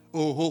 Yes.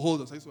 Oh,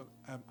 hold on. So I said,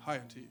 hi,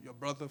 auntie, your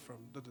brother from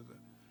da-da-da.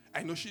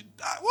 I know she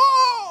died.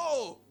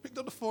 Whoa! Picked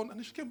up the phone, and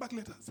then she came back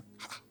later. I said,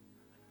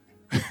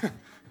 ha.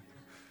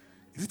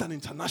 Is it an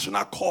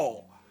international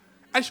call?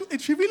 And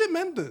she really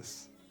meant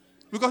this.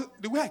 Because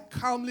the way I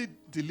calmly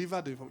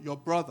delivered your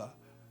brother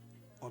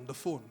on the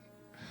phone.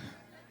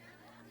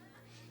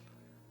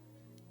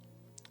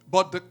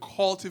 But the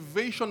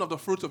cultivation of the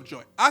fruit of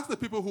joy. Ask the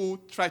people who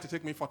try to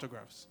take me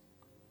photographs.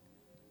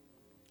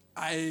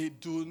 I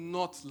do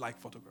not like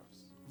photographs.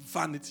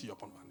 Vanity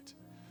upon vanity.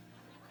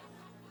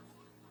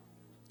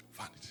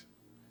 Vanity.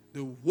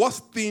 The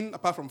worst thing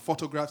apart from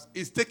photographs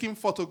is taking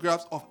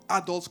photographs of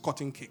adults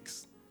cutting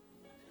cakes.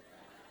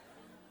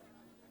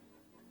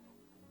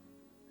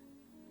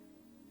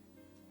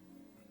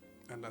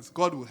 And as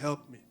God will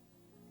help me,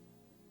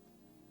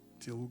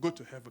 till we go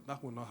to heaven,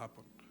 that will not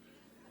happen.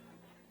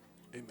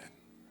 Amen.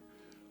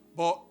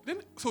 But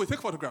then, so we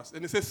take photographs,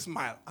 and it says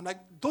smile. And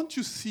don't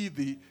you see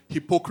the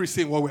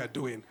hypocrisy in what we are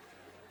doing?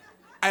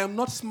 I am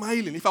not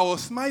smiling. If I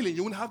was smiling,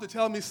 you wouldn't have to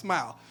tell me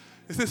smile.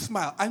 It says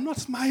smile. I'm not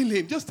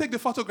smiling. Just take the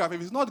photograph.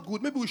 If it's not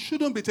good, maybe we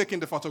shouldn't be taking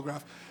the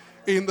photograph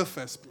in the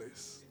first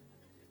place.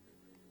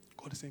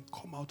 God is saying,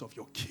 come out of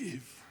your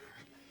cave.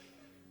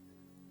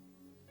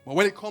 But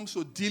when it comes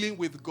to dealing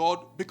with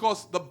God,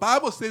 because the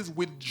Bible says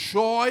with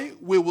joy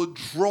we will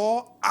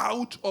draw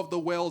out of the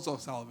wells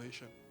of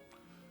salvation.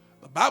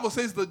 The Bible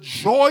says the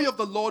joy of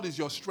the Lord is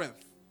your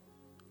strength.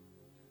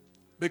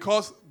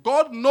 Because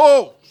God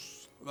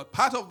knows that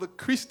part of the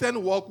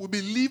Christian walk will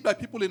be lived by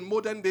people in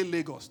modern day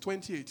Lagos,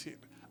 2018.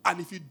 And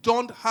if you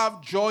don't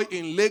have joy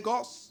in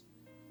Lagos,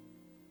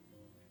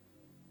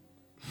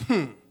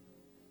 my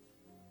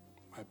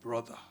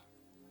brother,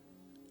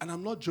 and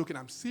I'm not joking,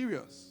 I'm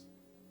serious.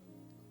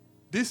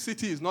 This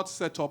city is not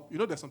set up. You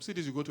know, there's some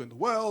cities you go to in the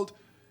world.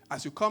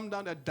 As you come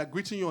down, they're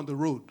greeting you on the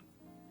road.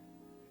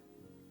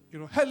 You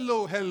know,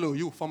 hello,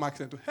 you from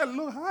accent.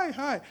 Hello,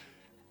 hi.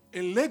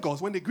 In Lagos,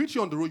 when they greet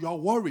you on the road, you are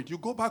worried. You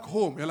go back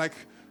home. You're like,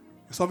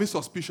 something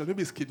suspicious.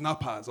 Maybe it's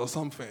kidnappers or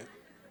something.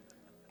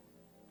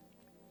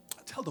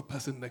 Tell the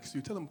person next to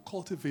you, tell them,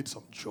 cultivate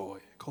some joy.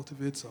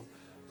 Cultivate some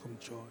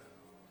joy.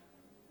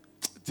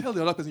 Tell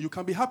the other person, you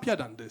can be happier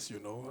than this,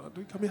 you know.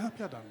 You can be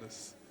happier than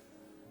this.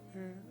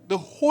 Yeah. The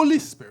Holy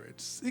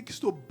Spirit seeks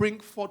to bring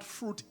forth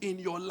fruit in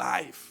your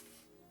life.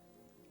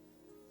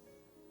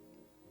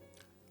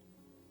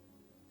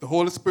 The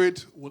Holy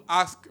Spirit will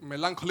ask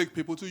melancholic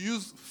people to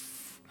use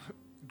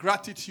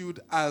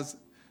gratitude as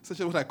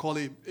essentially what I call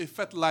a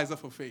fertilizer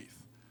for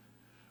faith.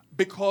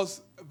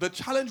 Because the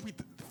challenge with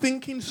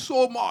thinking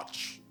so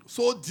much,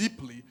 so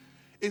deeply,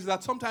 is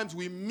that sometimes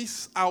we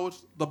miss out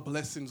the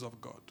blessings of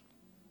God.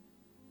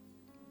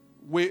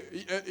 We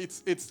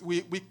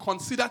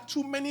consider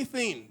too many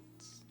things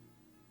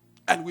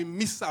and we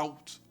miss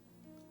out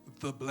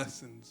the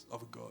blessings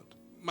of God.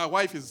 My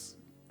wife is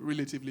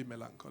relatively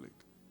melancholic.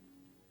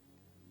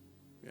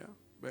 Yeah,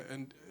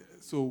 and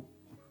so,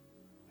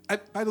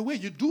 and by the way,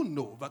 you do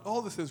know that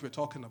all the things we're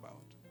talking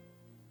about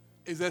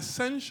is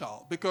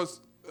essential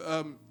because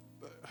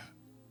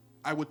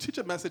I would teach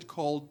a message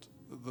called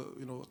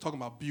talking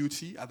about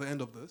beauty at the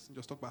end of this, and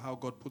just talk about how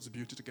God puts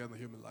beauty together in the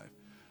human life.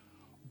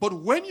 But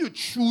when you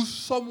choose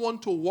someone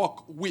to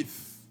walk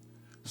with,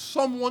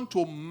 someone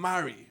to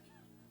marry,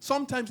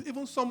 sometimes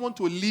even someone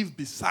to live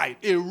beside,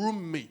 a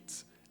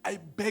roommate, I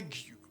beg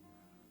you,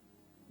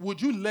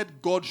 would you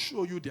let God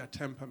show you their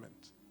temperament?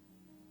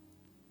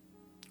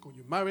 When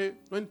you marry,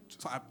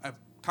 I've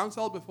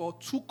counseled before,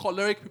 2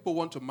 choleric people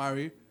want to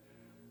marry.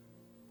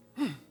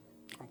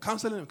 I'm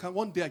counseling them.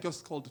 One day I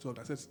just called the two of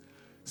them. I said,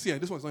 see,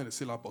 this one's not in the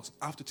syllabus.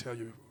 I have to tell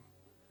you.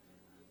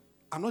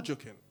 I'm not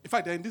joking. In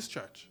fact, they're in this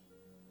church.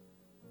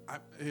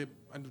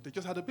 And they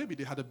just had a baby.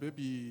 They had a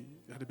baby.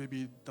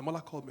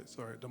 Damola called me.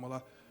 Sorry,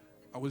 Damola.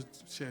 I will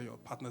share your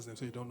partner's name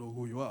so you don't know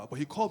who you are. But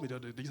he called me the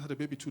other day. They just had a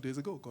baby 2 days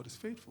ago. God is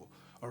faithful.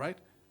 All right?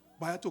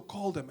 But I had to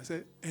call them. I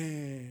said,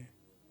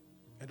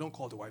 I don't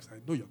call the wives. I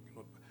know you're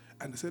not.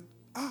 And they said,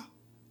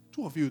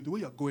 2 of you, the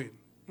way you're going,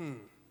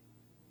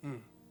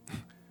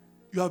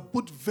 you are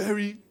both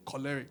very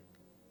choleric.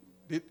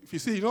 If you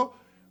see,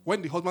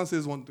 when the husband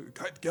says one, the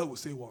girl will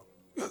say one.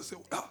 The girl will say,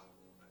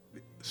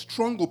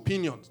 strong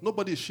opinions.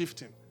 Nobody is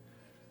shifting.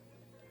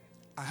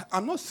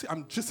 I'm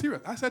just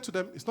serious. I said to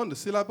them, it's not in the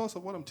syllabus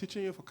of what I'm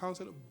teaching you for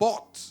counseling,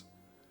 but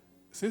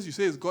since you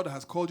say it's God that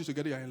has called you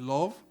together, you're in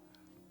love,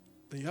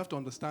 then you have to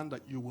understand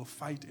that you will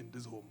fight in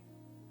this home.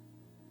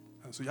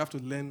 And so you have to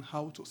learn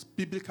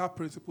biblical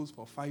principles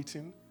for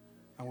fighting.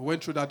 And we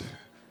went through that.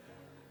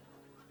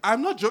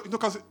 I'm not joking,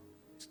 because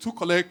 2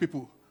 choleric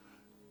people.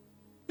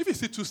 If you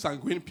see 2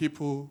 sanguine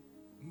people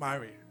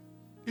marry,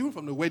 even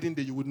from the wedding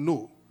day, you would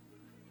know.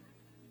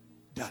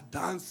 They're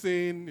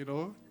dancing,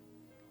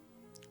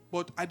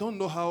 But I don't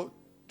know how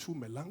 2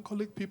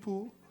 melancholic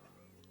people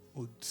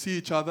will see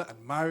each other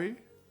and marry.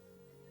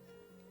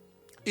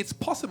 It's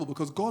possible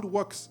because God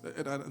works,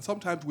 and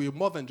sometimes we're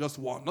more than just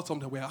one. Not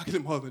sometimes we're actually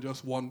more than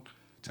just one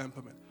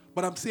temperament.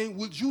 But I'm saying,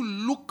 would you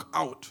look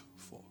out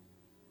for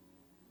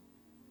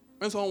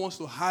When someone wants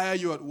to hire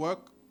you at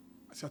work,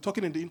 as you're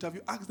talking in the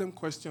interview, ask them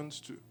questions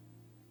too.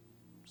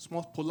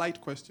 Small,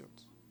 polite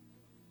questions.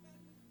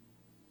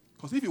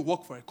 Because if you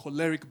work for a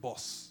choleric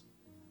boss,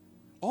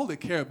 all they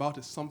care about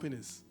is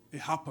it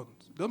happened.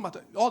 It doesn't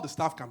matter. All the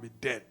staff can be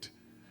dead.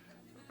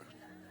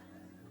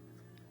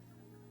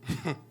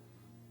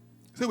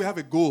 Say we have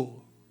a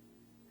goal.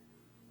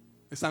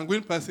 A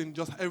sanguine person,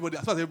 just everybody,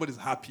 as far as everybody's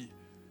happy,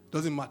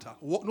 doesn't matter.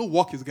 No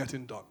work is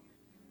getting done.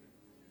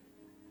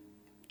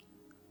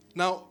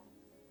 Now,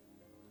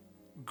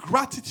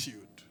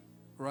 gratitude,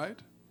 right?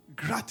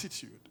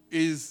 Gratitude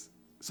is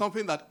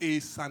something that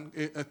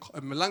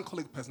a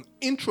melancholic person,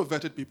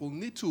 introverted people,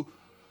 need to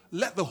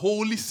let the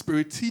Holy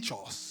Spirit teach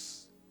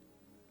us.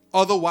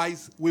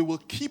 Otherwise, we will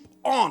keep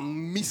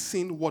on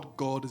missing what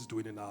God is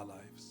doing in our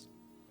lives.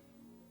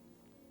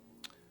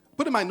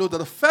 Put in mind, note that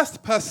the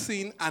first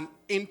person an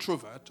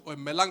introvert or a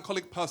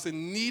melancholic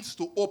person needs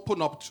to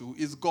open up to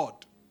is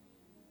God.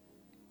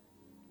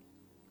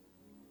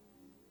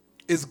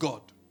 Is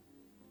God.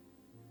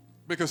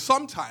 Because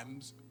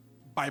sometimes,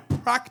 by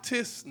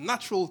practice,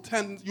 natural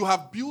tendency, you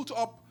have built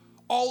up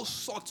all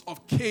sorts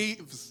of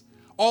caves,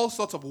 all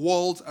sorts of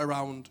walls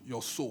around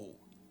your soul.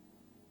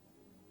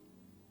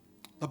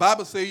 The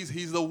Bible says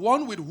he's the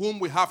one with whom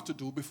we have to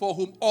do, before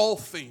whom all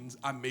things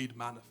are made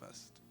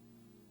manifest.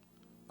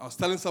 I was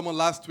telling someone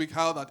last week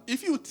how that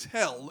if you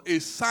tell a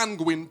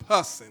sanguine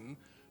person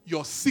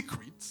your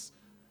secrets,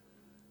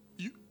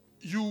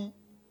 you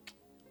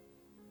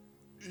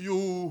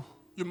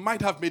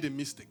might have made a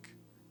mistake.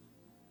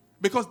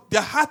 Because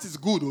their heart is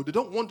good, or they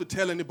don't want to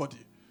tell anybody.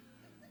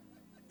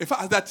 In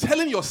fact, as they're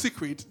telling your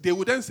secret, they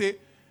would then say,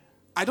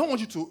 I don't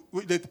want you to,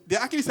 they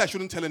actually say I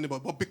shouldn't tell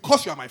anybody, but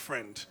because you are my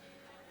friend,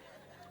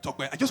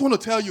 I just want to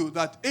tell you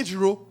that,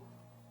 Ejiro,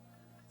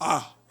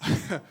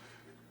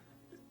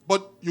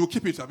 but you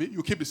keep it, Abi,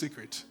 you keep the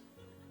secret.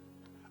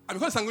 And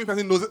because a sanguine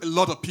person knows a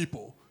lot of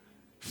people,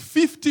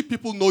 50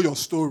 people know your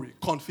story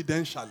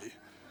confidentially.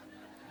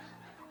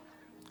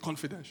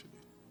 Confidentially.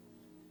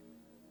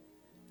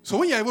 So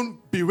when you're even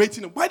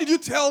berating them, why did you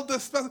tell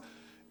this person?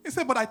 He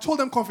said, but I told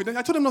them confidentially.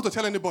 I told them not to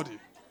tell anybody.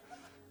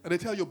 And they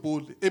tell you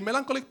boldly. A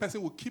melancholic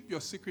person will keep your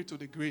secret to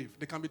the grave.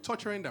 They can be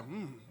torturing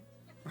them.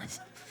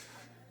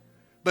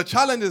 The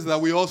challenge is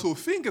that we also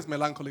think as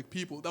melancholic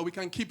people that we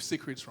can keep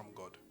secrets from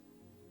God.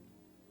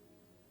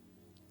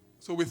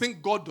 So we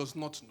think God does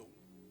not know.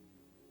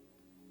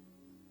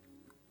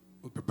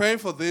 We're preparing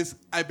for this.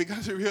 I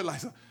began to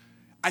realize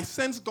I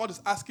sense God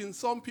is asking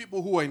some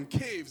people who are in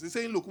caves. They're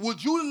saying, look,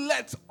 would you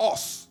let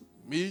us,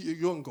 me,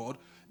 you and God,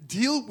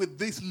 deal with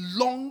this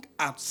long,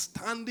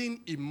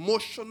 outstanding,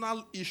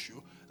 emotional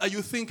issue that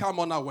you think I'm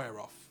unaware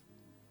of?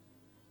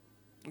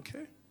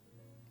 Okay?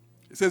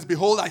 It says,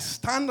 behold, I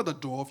stand at the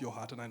door of your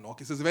heart and I knock.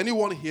 It says, if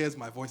anyone hears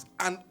my voice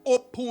and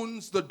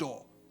opens the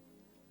door.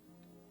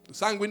 The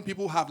sanguine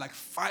people have like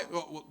 5,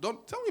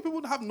 don't tell me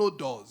people have no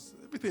doors.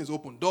 Everything is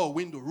open. Door,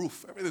 window,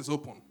 roof, everything is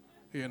open.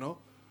 You know?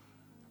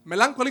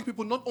 Melancholic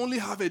people not only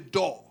have a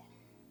door,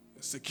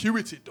 a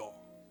security door,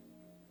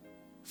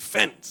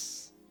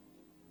 fence,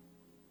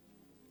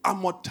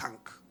 armored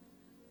tank.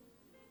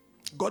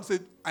 God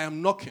said, I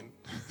am knocking.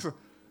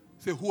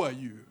 Say, who are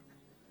you?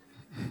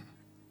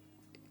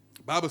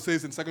 The Bible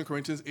says in 2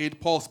 Corinthians 8,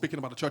 Paul speaking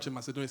about the church in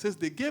Macedonia, it says,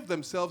 they gave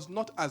themselves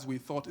not as we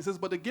thought. It says,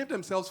 but they gave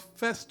themselves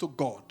first to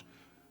God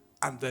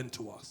and then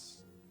to us.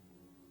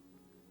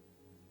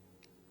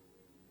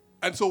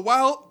 And so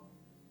while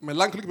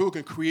melancholic people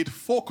can create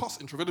focus,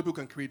 introverted people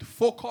can create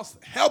focus,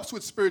 helps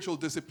with spiritual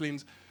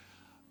disciplines,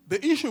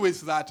 the issue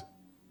is that,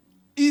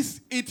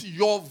 is it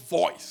your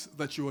voice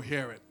that you're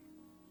hearing?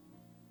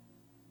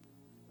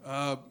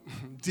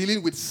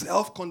 Dealing with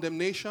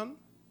self-condemnation.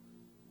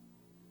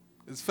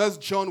 It's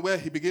 1 John where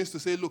he begins to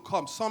say, look,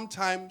 come,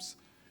 sometimes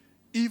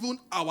even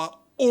our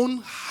own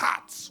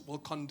hearts will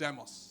condemn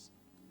us.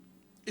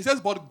 He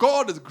says, but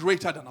God is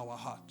greater than our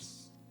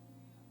hearts.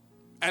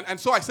 And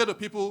so I said to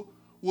people,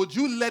 would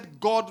you let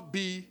God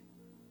be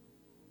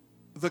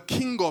the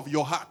king of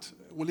your heart?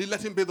 Will he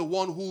let him be the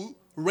one who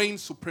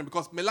reigns supreme?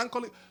 Because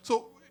melancholic,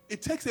 so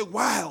it takes a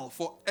while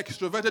for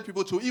extroverted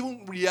people to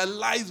even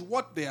realize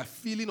what they are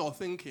feeling or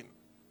thinking.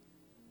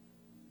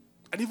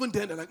 And even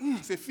then they're like,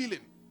 it's a feeling.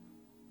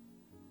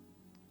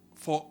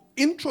 For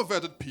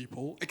introverted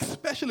people,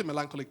 especially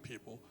melancholic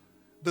people,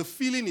 the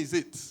feeling is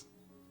it.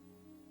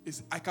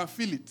 I can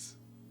feel it.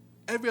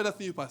 Every other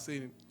thing you are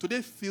saying,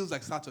 today feels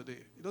like Saturday.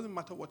 It doesn't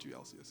matter what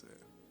else you're saying.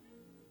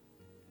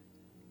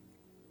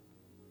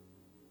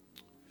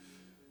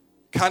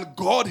 Can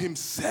God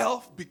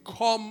himself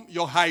become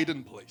your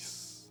hiding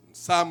place? In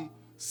Psalm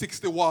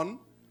 61,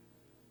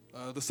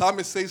 the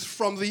psalmist says,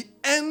 from the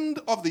end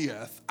of the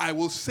earth, I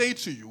will say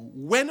to you,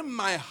 when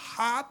my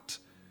heart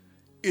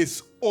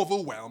is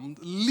overwhelmed,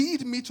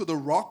 lead me to the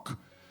rock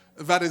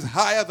that is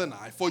higher than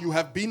I, for you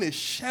have been a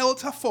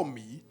shelter for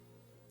me,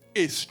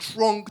 a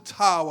strong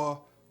tower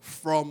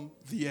from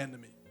the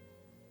enemy.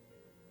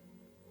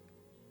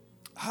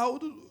 How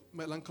do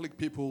melancholic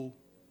people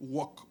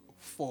walk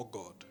for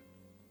God?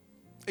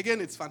 Again,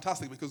 it's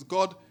fantastic because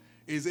God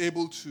is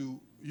able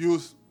to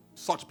use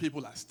such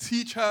people as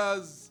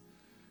teachers.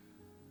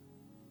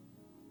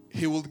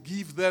 He will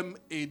give them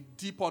a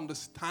deep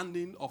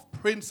understanding of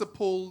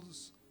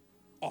principles,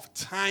 of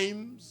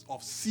times,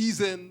 of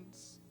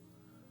seasons.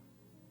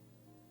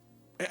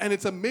 And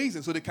it's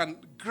amazing. So they can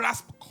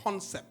grasp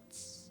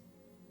concepts,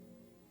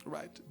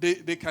 right?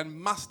 They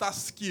can master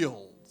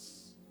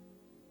skills.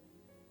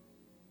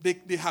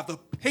 They have the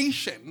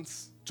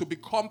patience to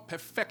become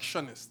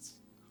perfectionists,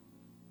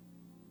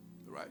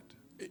 right?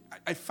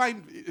 I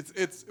find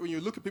it's when you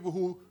look at people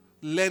who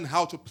learn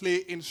how to play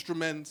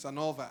instruments and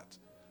all that.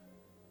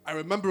 I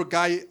remember a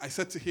guy, I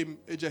said to him,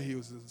 AJ, he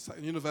was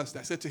in university,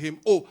 I said to him,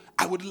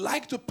 I would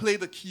like to play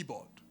the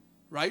keyboard,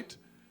 right?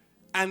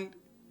 And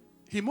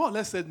he more or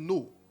less said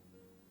no.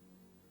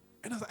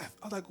 And I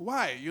was like,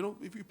 why? You know,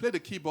 if you play the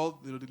keyboard,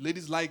 you know, the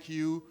ladies like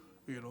you,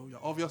 you know,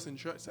 you're obvious in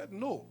church. I said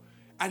no.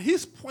 And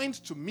his point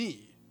to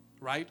me,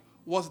 right,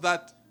 was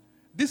that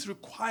this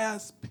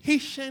requires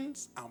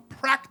patience and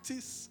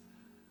practice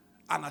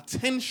and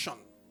attention.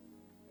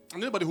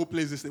 And anybody who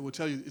plays this, they will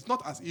tell you, it's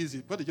not as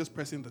easy, but they're just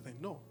pressing the thing.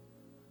 No.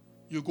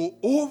 You go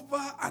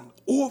over and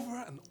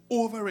over and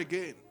over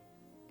again.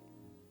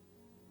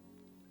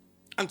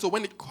 And so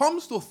when it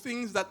comes to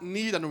things that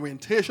need an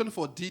orientation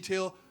for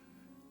detail,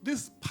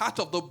 this part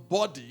of the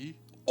body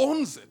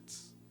owns it.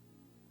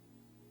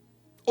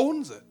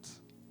 Owns it.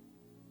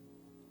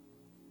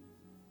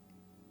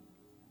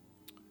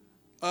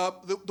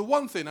 The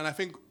one thing, and I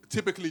think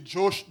typically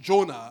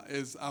Jonah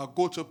is our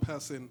go-to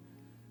person,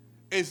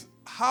 is,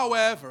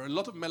 however, a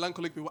lot of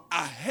melancholic people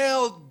are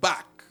held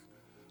back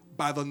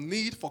by the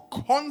need for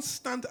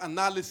constant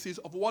analysis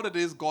of what it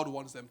is God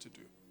wants them to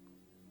do.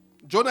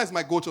 Jonah is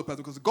my go-to person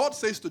because God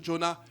says to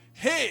Jonah,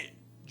 hey,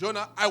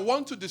 Jonah, I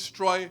want to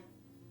destroy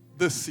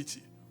this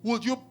city.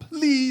 Would you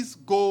please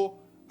go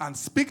and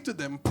speak to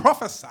them,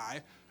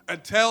 prophesy,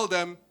 and tell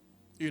them,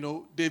 you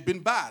know, they've been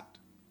bad,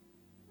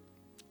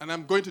 and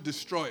I'm going to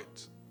destroy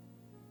it.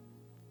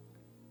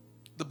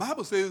 The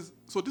Bible says,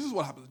 so this is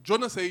what happens.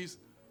 Jonah says,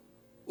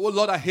 oh,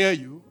 Lord, I hear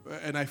you,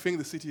 and I think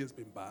the city has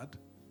been bad.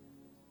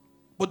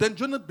 But then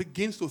Jonah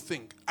begins to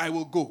think, I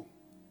will go.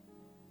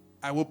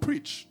 I will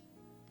preach.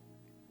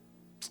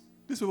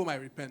 These people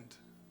might repent.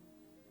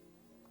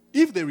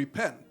 If they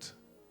repent,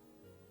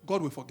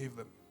 God will forgive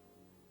them.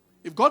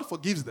 If God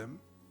forgives them,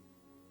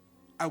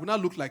 I will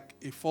not look like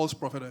a false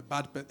prophet or a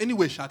bad person.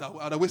 Anyway, I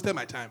would have wasted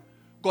my time.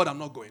 God, I'm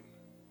not going.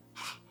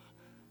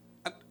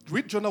 And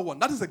read Jonah 1.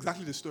 That is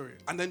exactly the story.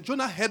 And then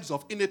Jonah heads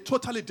off in a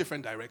totally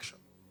different direction.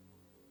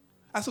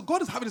 And so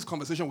God is having this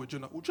conversation with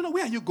Jonah. Jonah,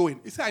 where are you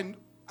going? He said,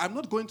 I'm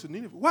not going to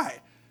Nineveh. Why?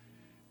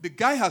 The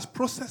guy has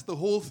processed the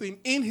whole thing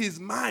in his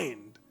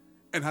mind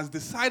and has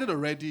decided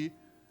already,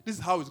 this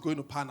is how it's going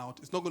to pan out.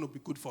 It's not going to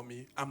be good for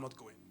me. I'm not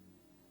going.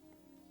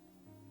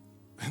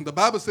 And the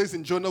Bible says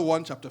in Jonah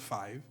 1, chapter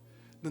 5,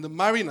 then the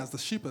mariners, the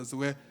shippers,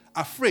 were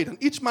afraid, and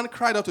each man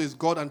cried out to his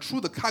God and threw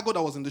the cargo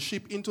that was in the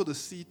ship into the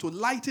sea to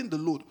lighten the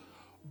load.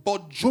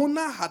 But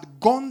Jonah had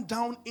gone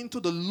down into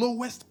the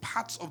lowest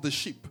parts of the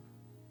ship.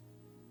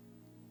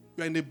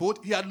 We are in a boat.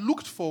 He had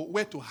looked for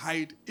where to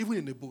hide, even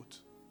in the boat.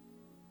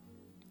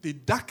 The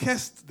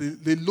darkest,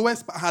 the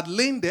lowest part, had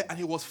lain there, and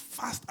he was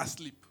fast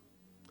asleep.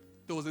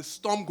 There was a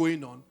storm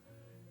going on.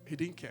 He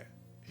didn't care.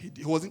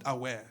 He wasn't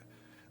aware.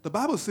 The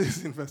Bible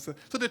says in verse 7,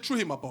 so they threw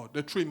him aboard.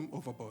 They threw him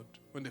overboard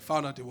when they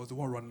found out he was the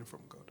one running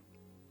from God.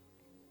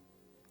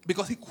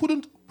 Because he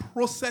couldn't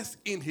process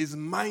in his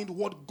mind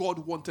what God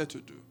wanted to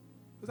do.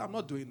 He said, I'm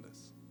not doing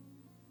this.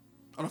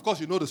 And of course,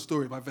 you know the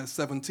story by verse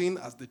 17.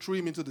 As they threw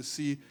him into the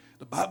sea,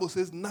 the Bible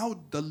says, now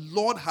the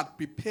Lord had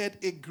prepared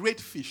a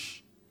great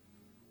fish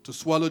to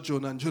swallow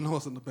Jonah, and Jonah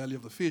was in the belly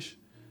of the fish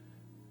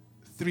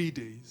 3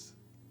 days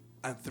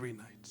and 3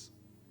 nights.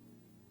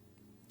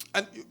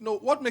 And you know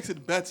what makes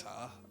it better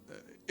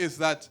is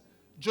that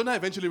Jonah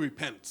eventually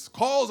repents,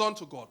 calls on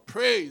to God,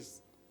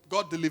 prays,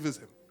 God delivers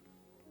him.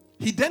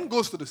 He then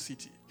goes to the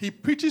city. He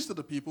preaches to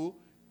the people.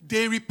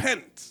 They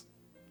repent.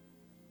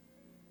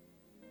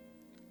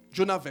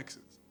 Jonah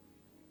vexes.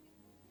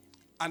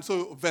 And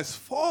so verse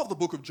 4 of the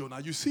book of Jonah,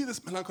 you see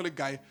this melancholic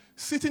guy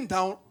sitting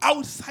down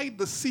outside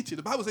the city.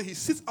 The Bible says he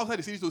sits outside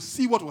the city to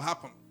see what will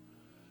happen.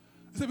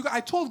 He said, because I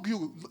told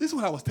you, this is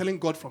what I was telling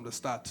God from the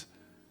start.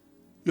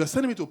 You are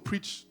sending me to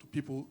preach to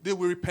people. They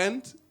will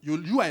repent.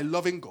 You are a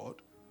loving God.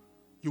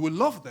 You will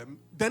love them.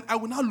 Then I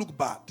will not look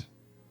bad.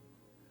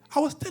 I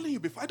was telling you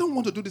before, I don't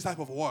want to do this type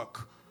of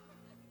work.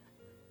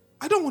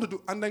 I don't want to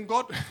do, and then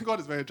God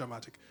is very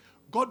dramatic.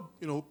 God,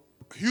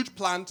 huge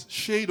plant,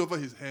 shade over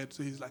his head.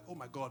 So he's like, oh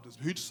my God, there's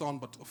a huge sun,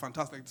 but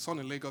fantastic. The sun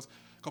in Lagos,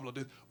 a couple of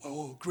days.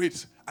 Oh,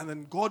 great. And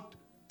then God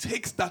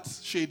takes that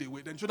shade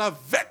away. Then Jonah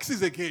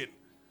vexes again.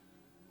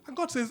 And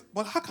God says,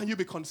 but how can you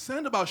be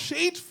concerned about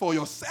shade for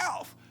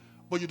yourself,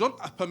 but you don't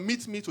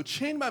permit me to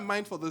change my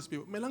mind for those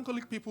people?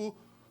 Melancholic people,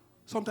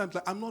 sometimes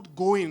like, I'm not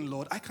going,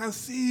 Lord. I can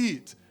see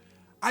it.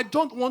 I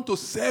don't want to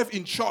serve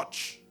in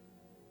church.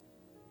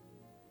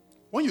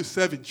 When you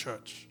serve in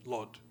church,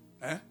 Lord,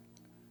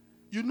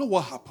 you know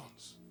what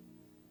happens.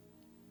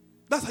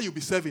 That's how you'll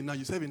be serving now.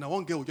 You're serving now.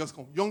 One girl will just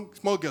come. Young,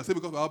 small girl, say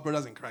because we're all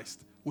brothers in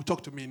Christ, will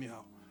talk to me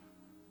anyhow.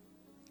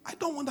 I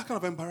don't want that kind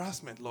of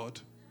embarrassment, Lord.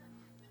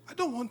 I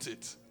don't want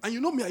it. And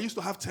you know me, I used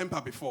to have temper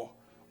before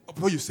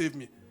you saved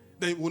me.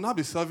 Then we'll now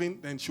be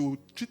serving, then she will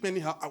treat me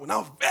anyhow. I will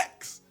now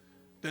vex.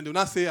 Then they'll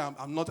not say I'm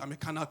a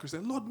carnal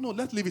Christian. Lord, no,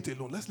 let's leave it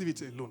alone. Let's leave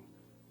it alone.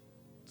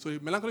 So a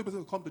melancholic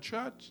person will come to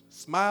church,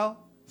 smile,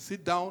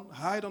 sit down,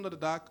 hide under the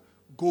dark,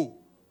 go.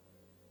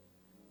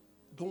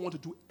 Don't want to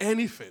do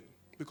anything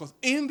because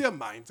in their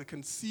minds they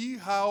can see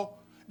how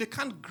they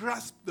can't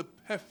grasp the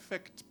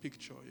perfect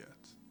picture yet.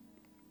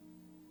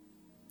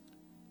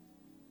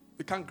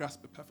 They can't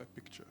grasp the perfect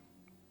picture.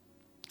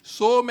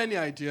 So many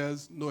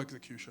ideas, no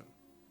execution.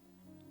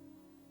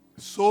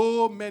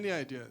 So many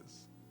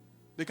ideas.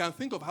 They can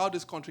think of how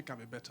this country can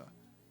be better.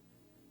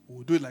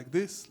 We'll do it like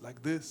this,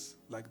 like this,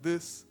 like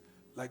this,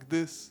 like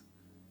this.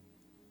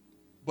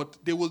 But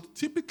they will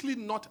typically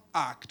not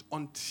act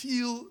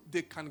until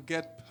they can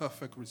get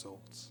perfect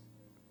results.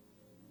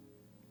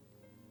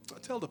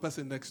 Tell the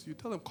person next to you,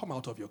 tell them, come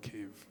out of your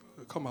cave.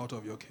 Come out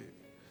of your cave.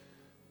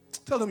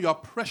 Tell them you are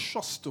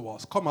precious to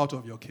us. Come out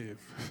of your cave.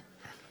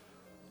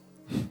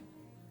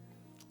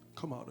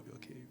 Come out of your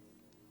cave.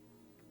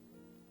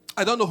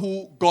 I don't know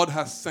who God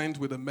has sent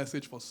with a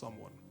message for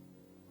someone.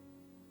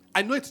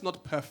 I know it's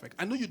not perfect.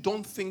 I know you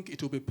don't think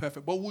it will be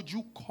perfect, but would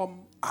you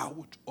come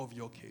out of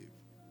your cave?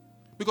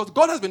 Because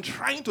God has been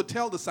trying to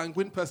tell the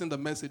sanguine person the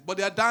message, but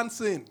they are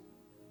dancing.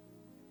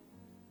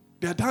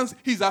 They are dancing.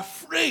 He's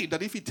afraid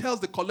that if he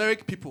tells the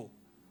choleric people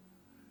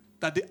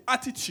that the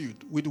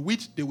attitude with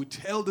which they will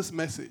tell this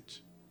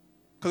message,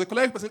 because the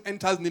choleric person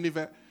enters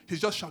Nineveh,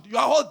 he's just shouting, you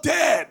are all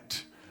dead.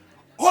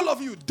 All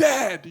of you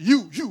dead.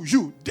 You,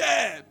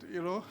 dead.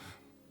 You know?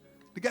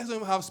 The guys don't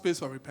even have space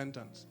for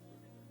repentance.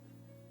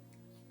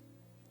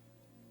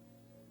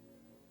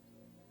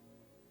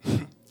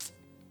 If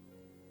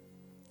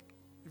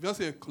you don't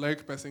see a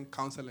choleric person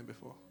counseling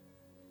before,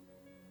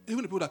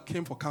 even the people that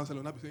came for counseling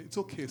will not be saying, it's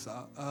okay,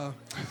 sir.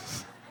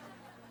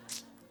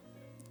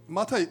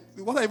 Matter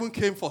what I even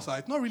came for, sir,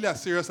 it's not really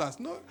as serious as,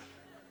 no.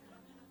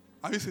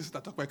 Have you seen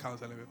that talk about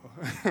counseling before?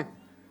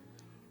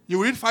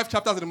 You read 5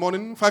 chapters in the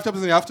morning, 5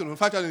 chapters in the afternoon,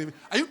 5 chapters in the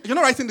evening. You're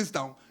not writing this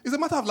down. It's a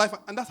matter of life,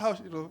 and that's how,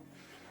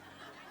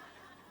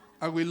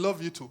 I will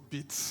love you to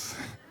bits.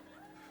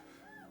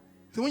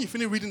 So when you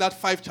finish reading that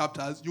 5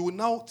 chapters, you will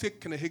now take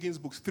Kenneth Hagin's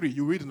books 3.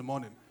 You read in the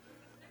morning.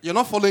 You're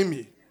not following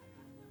me.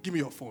 Give me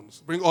your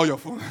phones. Bring all your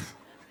phones.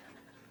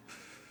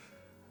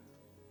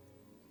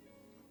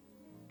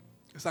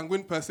 A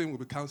sanguine person will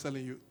be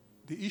counseling you.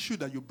 The issue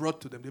that you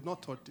brought to them, they've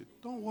not taught it.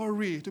 Don't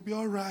worry, it'll be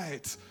all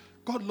right.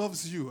 God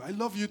loves you. I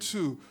love you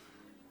too.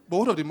 But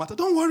what of the matter?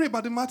 Don't worry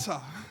about the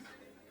matter.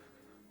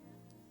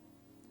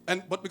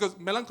 But because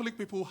melancholic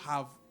people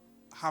have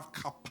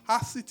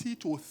capacity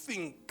to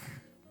think,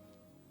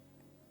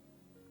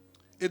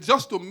 it's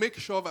just to make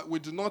sure that we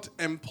do not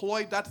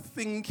employ that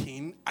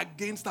thinking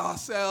against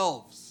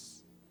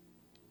ourselves.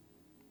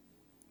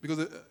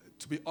 Because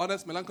to be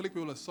honest, melancholic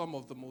people are some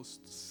of the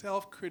most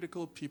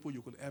self-critical people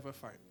you could ever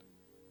find.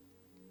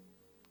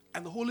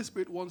 And the Holy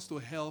Spirit wants to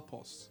help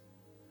us.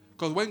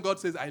 Because when God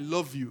says, I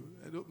love you,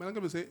 melancholic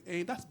people say,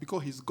 hey, that's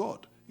because he's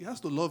God. He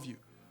has to love you.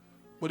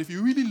 But if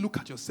you really look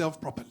at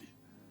yourself properly,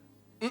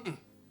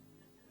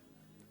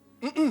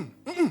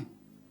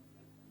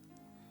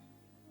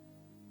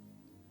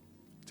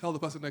 tell the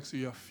person next to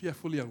you, you're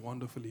fearfully and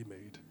wonderfully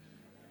made.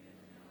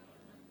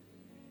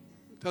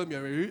 Tell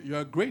them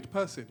you're a great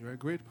person. You're a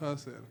great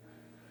person.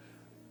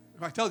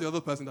 If I tell the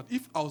other person that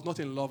if I was not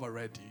in love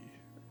already,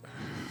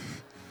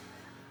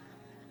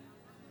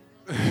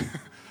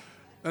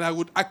 then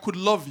I could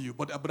love you,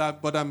 but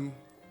I'm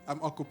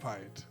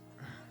occupied.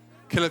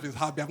 Caleb is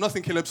happy. I've not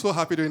seen Caleb so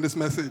happy during this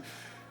message.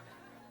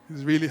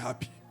 He's really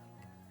happy.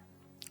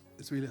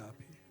 He's really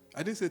happy.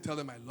 I didn't say tell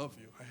them I love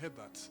you. I heard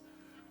that.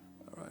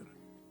 All right.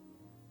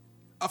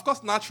 Of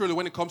course, naturally,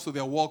 when it comes to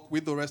their walk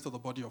with the rest of the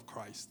body of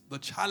Christ, the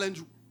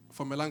challenge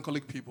for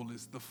melancholic people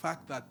is the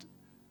fact that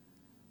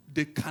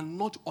they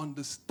cannot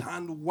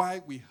understand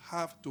why we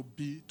have to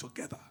be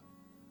together.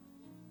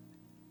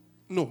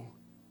 No.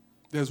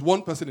 There's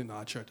one person in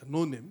our church,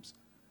 no names.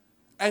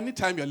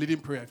 Anytime you're leading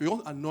prayer, if you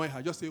don't annoy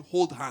her, just say,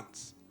 hold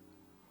hands.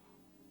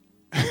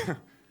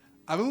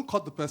 I've even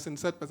caught the person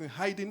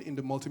hiding in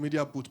the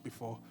multimedia booth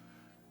before,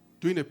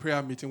 doing a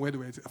prayer meeting where they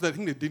were, after I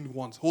think they did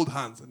once, hold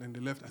hands, and then they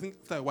left. I think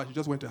after a while, she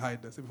just went to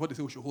hide there. So before they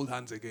say we should hold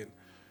hands again.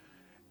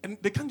 And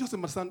they can't just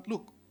understand,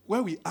 look,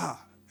 where we are,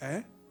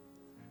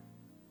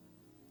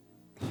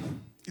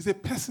 it's a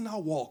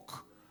personal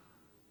walk.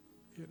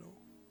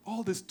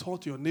 All this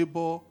taught your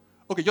neighbor.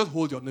 Okay, just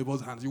hold your neighbor's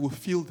hands. You'll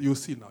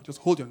see now. Just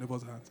hold your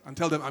neighbor's hands and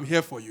tell them, I'm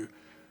here for you.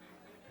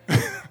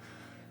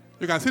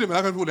 You can see the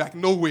Melancholic people like,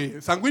 no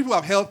way. Sanguine people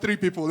have held 3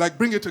 people, like,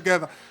 bring it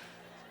together.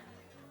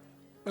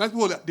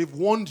 Melancholic people, they've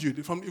warned you.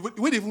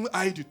 When they even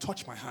eyed you,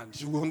 touch my hand.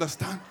 You will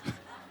understand.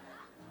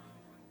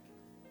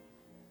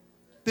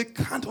 They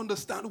can't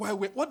understand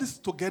what is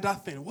together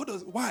thing?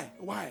 Why?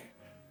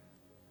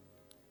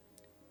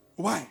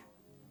 Why?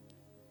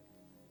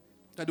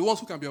 That the ones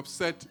who can be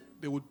upset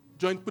They would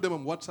put them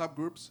on WhatsApp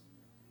groups.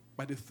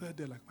 By the third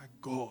day, like, my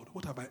God,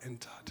 what have I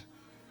entered?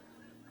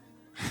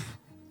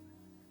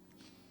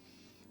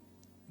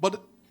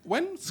 But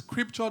when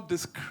Scripture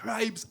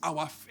describes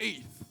our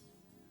faith,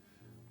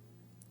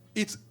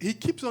 he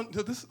keeps on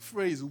to this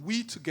phrase,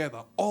 we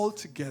together, all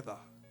together.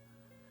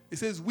 It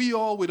says, we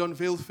all with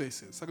unveiled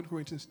faces. 2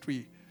 Corinthians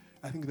 3,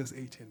 I think verse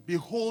 18.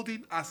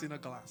 Beholding as in a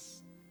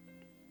glass.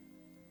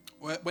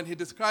 When he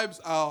describes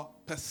our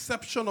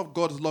perception of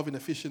God's love in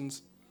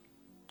Ephesians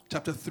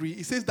chapter 3,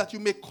 he says that you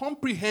may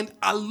comprehend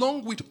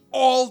along with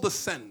all the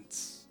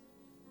saints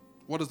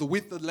what is the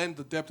width, the length,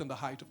 the depth, and the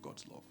height of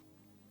God's love.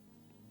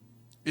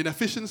 In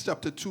Ephesians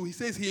chapter 2, he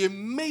says he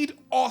made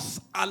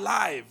us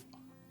alive,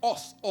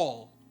 us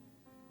all.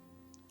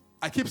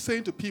 I keep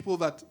saying to people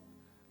that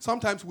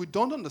sometimes we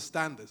don't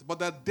understand this, but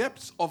there are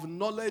depths of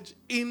knowledge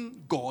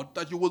in God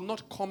that you will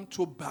not come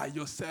to by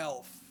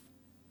yourself.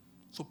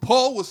 So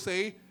Paul will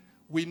say,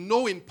 we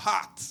know in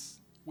parts,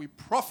 we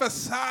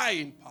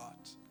prophesy in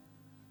part,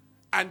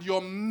 and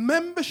your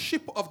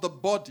membership of the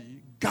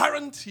body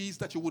guarantees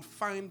that you would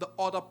find the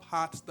other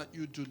parts that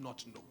you do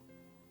not know.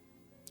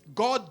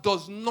 God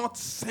does not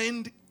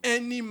send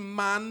any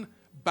man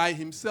by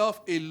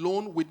himself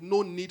alone with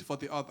no need for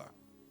the other.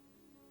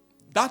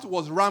 That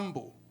was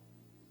Rambo.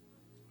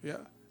 Yeah?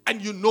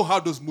 And you know how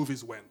those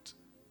movies went.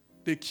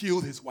 They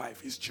killed his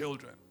wife, his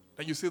children.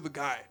 Then you see the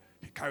guy,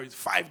 he carries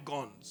 5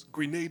 guns,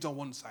 grenades on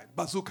one side,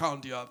 bazooka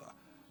on the other,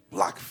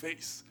 black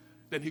face.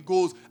 Then he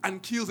goes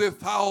and kills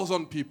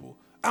 1,000 people.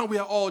 And we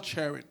are all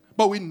cheering.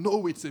 But we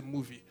know it's a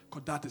movie,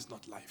 because that is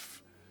not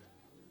life.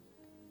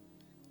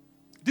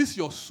 This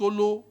your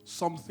solo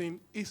something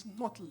is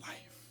not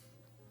life.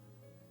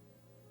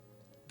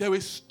 There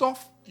is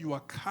stuff you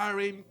are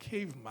carrying,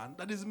 caveman,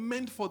 that is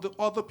meant for the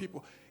other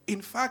people.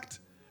 In fact,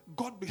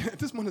 God,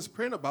 this man is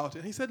praying about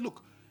it. He said,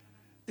 look,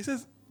 he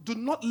says, do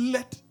not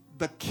let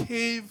the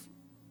cave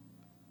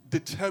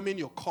determine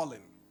your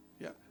calling.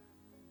 Yeah.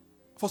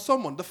 For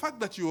someone, the fact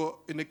that you're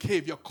in a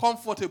cave, you're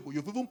comfortable,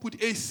 you've even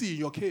put AC in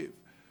your cave,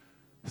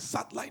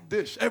 satellite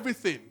dish,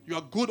 everything, you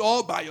are good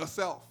all by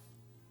yourself.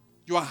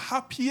 You are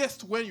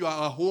happiest when you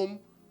are at home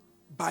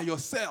by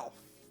yourself.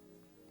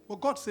 But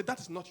God said that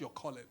is not your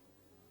calling.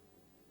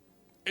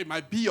 It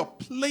might be your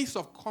place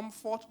of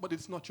comfort, but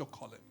it's not your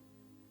calling.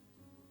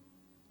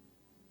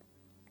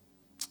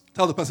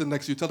 Tell the person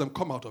next to you, tell them,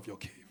 come out of your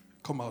cave.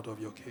 Come out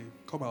of your cave.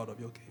 Come out of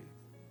your cave.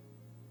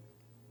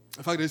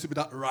 In fact, there used to be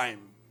that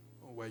rhyme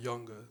when we were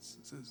younger.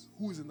 It says,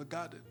 who is in the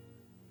garden?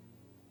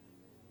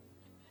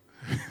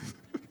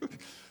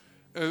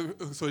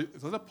 So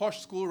was it a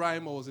posh school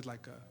rhyme, or was it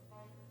like a...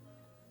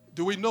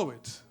 Do we know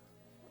it?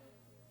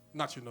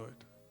 Not you know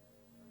it.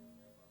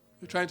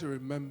 You're trying to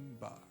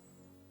remember.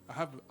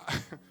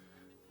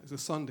 It's a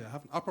Sunday. I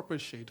have an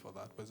appropriate shade for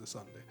that, but it's a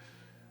Sunday.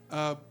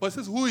 But it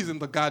says, who is in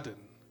the garden?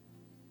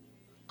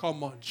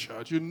 Come on,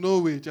 church. You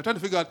know it. You're trying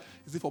to figure out,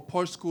 is it for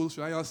posh school?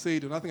 Should I say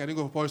it? I think I didn't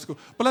go for posh school.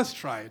 But let's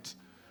try it.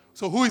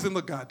 So who is in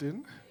the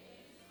garden?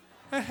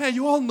 Hey,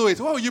 you all know it.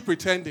 Why were you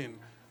pretending?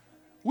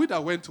 We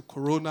that went to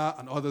Corona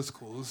and other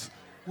schools,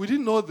 we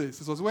didn't know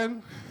this. It was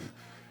when...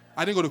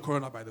 I didn't go to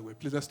Corona, by the way.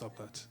 Please, let's stop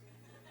that.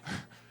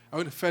 I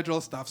went to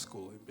Federal Staff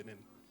School in Benin.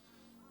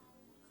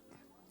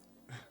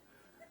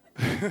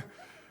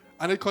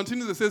 And it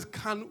continues. It says,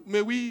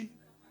 may we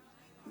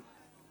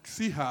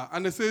see her?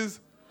 And it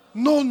says,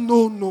 no.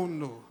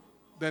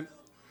 Then,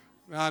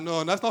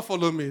 no, that's not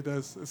follow me.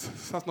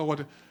 That's not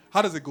what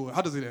how does it go?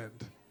 How does it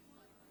end?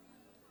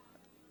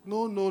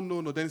 No.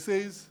 Then it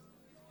says,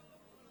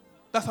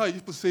 that's how I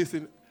used to say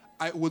it.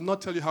 I will not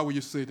tell you how we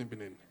used to say it in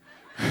Benin.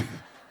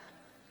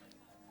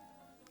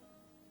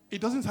 It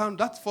doesn't sound,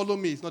 that's follow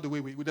me. It's not the way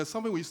there's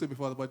something we used to say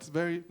before, but it's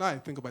very, now I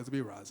think about it, it's a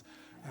bit raz.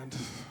 And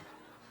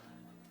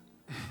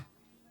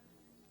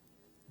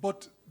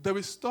but there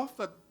is stuff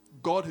that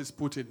God has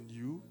put in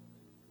you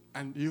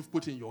and you've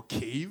put in your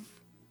cave.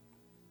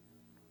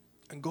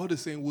 And God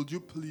is saying, would you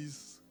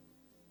please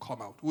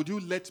come out? Would you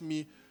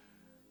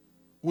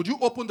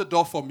open the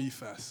door for me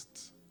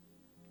first?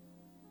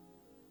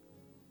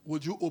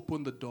 Would you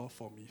open the door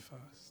for me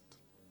first?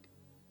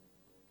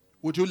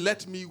 Would you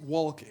let me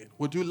walk in?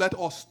 Would you let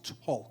us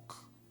talk?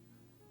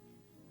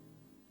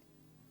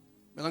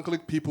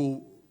 Melancholic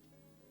people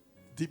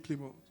deeply,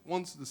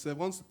 once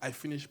I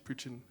finish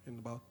preaching in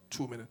about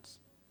 2 minutes,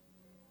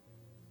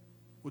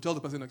 we'll tell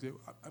the person next day,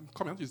 I'm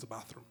coming out to use the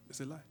bathroom. They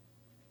say, lie.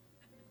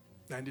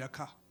 They're in their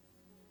car.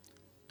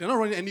 They're not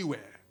running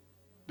anywhere.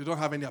 They don't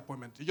have any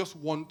appointment. They just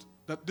want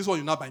that this one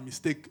you now by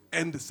mistake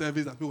end the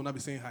service and people will not be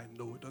saying hi.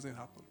 No, it doesn't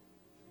happen.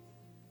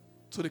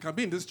 So they can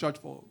be in this church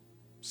for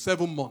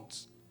 7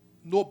 months.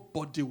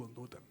 Nobody will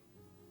know them.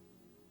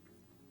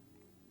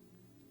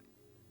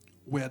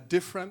 We're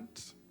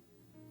different.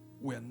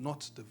 We're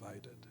not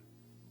divided.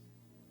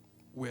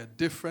 We're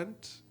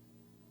different.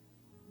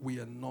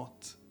 We are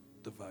not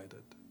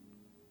divided.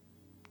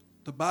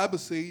 The Bible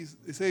says,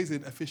 it says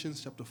in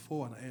Ephesians chapter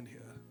 4, and I end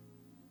here.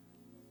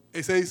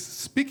 It says,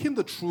 speaking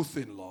the truth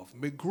in love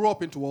may grow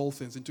up into all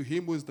things, into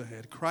him who is the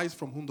head, Christ,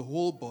 from whom the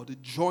whole body,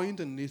 joined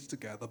and knit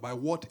together by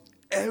what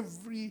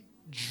every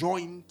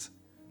joint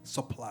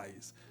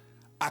supplies,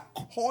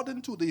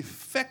 according to the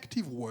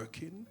effective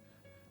working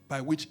by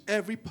which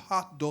every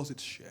part does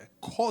its share,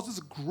 causes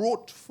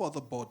growth for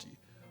the body,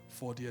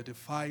 for the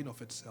edifying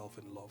of itself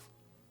in love.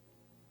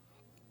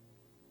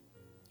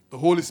 The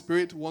Holy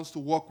Spirit wants to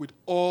work with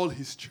all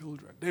his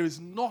children. There is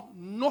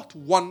not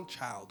one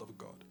child of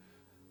God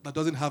that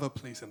doesn't have a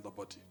place in the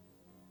body.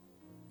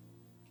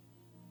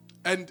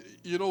 And,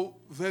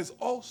 there's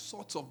all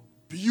sorts of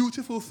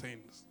beautiful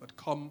things that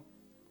come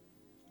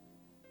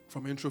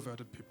from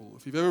introverted people.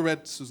 If you've ever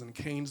read Susan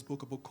Cain's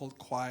book, a book called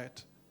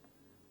Quiet,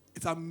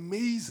 it's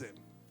amazing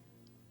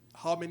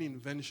how many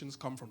inventions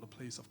come from the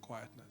place of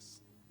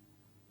quietness.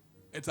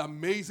 It's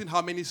amazing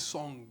how many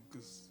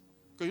songs.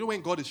 Because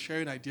when God is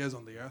sharing ideas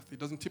on the earth, he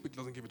typically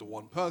doesn't give it to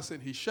one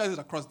person. He shares it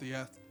across the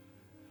earth.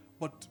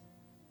 But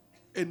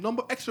a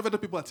number of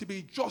extroverted people are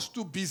typically just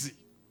too busy.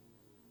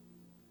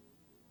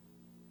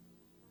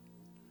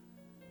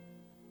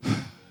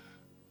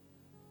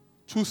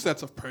 Two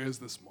sets of prayers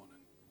this morning.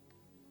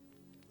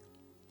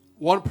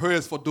 One prayer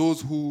is for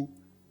those who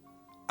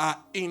are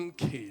in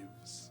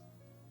caves.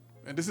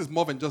 And this is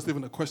more than just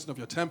even a question of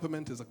your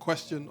temperament. It's a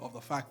question of the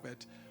fact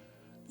that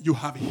you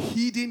have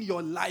hidden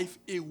your life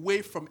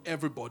away from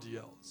everybody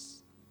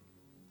else.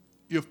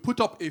 You've put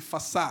up a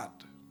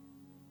facade.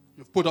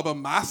 You've put up a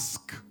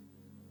mask.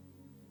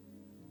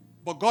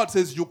 But God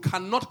says you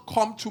cannot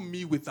come to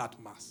me with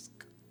that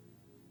mask.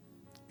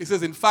 He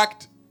says, in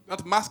fact,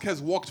 that mask has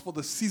worked for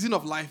the season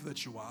of life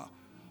that you are,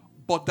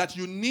 but that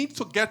you need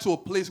to get to a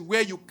place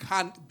where you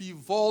can be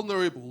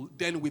vulnerable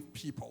then with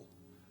people.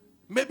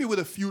 Maybe with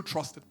a few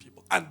trusted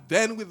people, and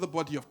then with the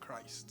body of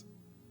Christ.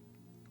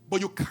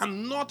 But you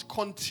cannot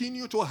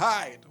continue to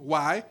hide.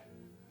 Why?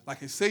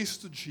 Like it says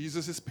to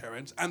Jesus'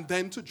 parents, and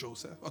then to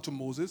Joseph, or to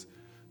Moses,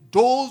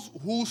 those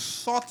who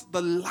sought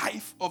the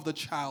life of the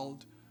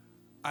child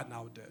are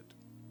now dead.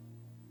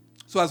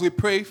 So as we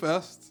pray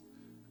first,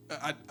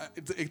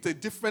 it's a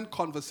different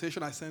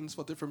conversation I sense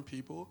for different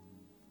people.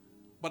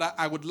 But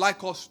I would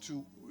like us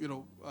to,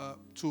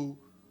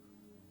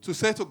 to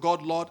say to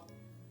God, Lord,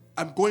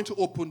 I'm going to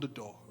open the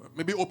door.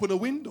 Maybe open a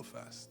window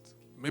first.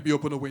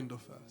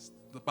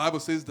 The Bible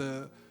says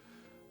the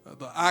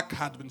ark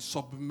had been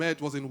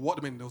submerged, was in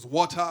water. There was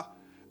water,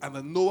 and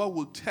then Noah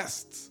would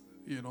test.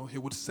 He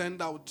would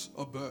send out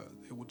a bird.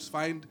 He would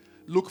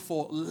look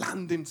for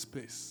landing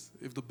space.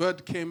 If the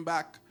bird came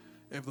back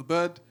with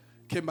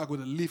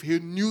a leaf, he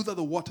knew that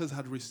the waters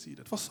had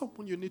receded. For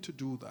someone, you need to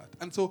do that.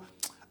 And so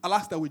I'll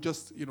ask that we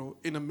just,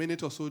 in a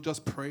minute or so,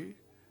 just pray.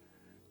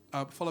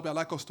 Followed by, I'd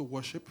like us to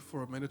worship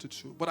for a minute or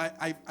two. But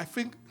I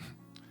think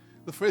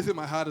the phrase in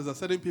my heart is that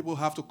certain people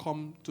have to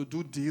come to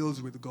do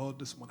deals with God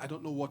this morning. I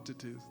don't know what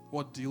it is,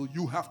 what deal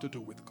you have to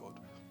do with God.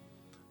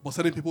 But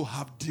certain people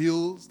have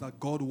deals that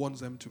God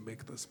wants them to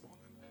make this morning.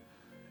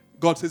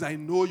 God says, I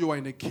know you are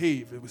in a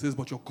cave. It says,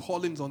 but your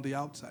calling's on the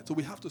outside. So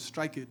we have to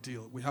strike a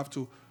deal. We have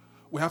to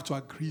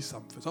agree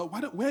something. So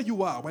where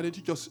you are, why don't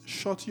you just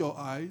shut your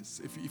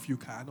eyes, if you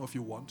can, or if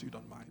you want to, you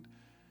don't mind,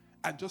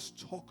 and just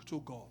talk to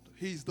God.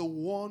 He's the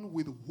one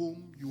with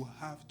whom you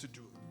have to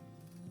do.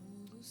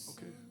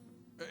 Okay?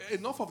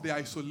 Enough of the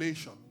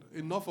isolation.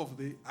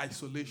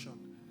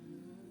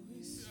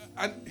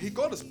 And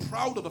God is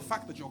proud of the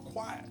fact that you're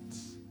quiet.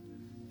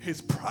 He's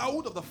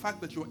proud of the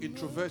fact that you're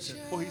introverted.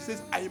 But he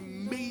says, I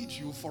made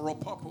you for a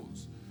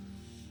purpose.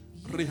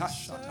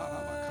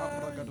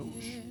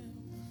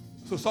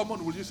 So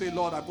someone, will you say,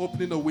 Lord, I'm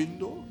opening a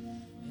window?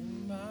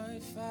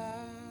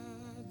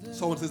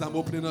 Someone says, I'm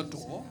opening a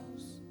door.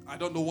 I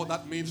don't know what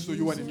that means to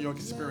you and in your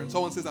experience.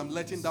 Someone says, I'm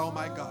letting down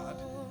my guard.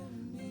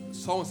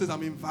 Someone says,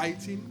 I'm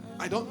inviting.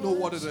 I don't know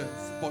what it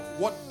is, but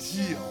what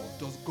deal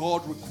does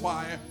God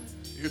require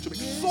you to make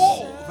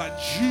so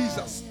that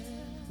Jesus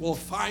will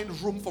find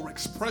room for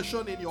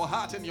expression in your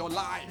heart and your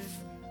life?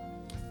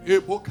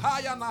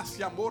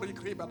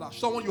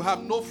 Someone, you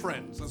have no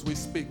friends as we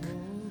speak.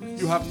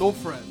 You have no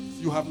friends.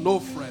 You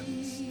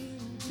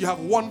have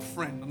one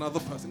friend,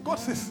 another person. God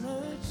says,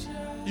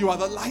 you are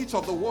the light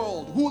of the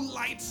world. Who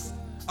lights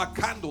a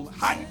candle,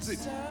 hides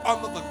it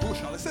under the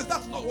bushel? It says,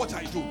 that's not what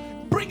I do.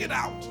 Bring it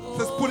out. It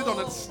says, put it on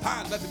a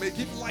stand that it may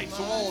give light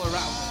to all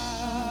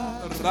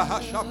around.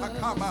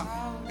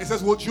 It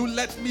says, would you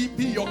let me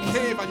be your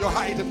cave and your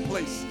hiding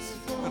place?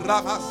 I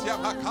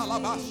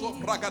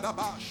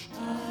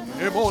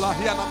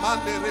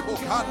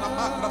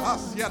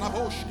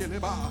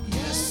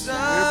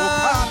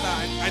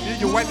knew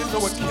you went into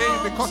a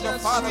cave because your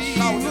father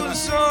shouted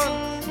at you.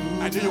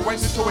 I knew you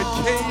went into a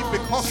cave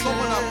because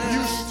someone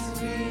abused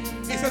you.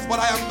 He says, but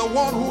I am the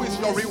one who is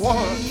your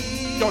reward,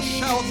 your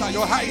shelter,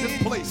 your hiding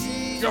place,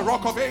 your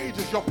rock of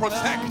ages, your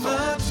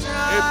protector.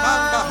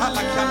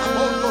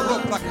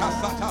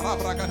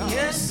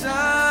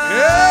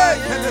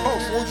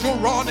 Won't you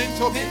run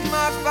into me?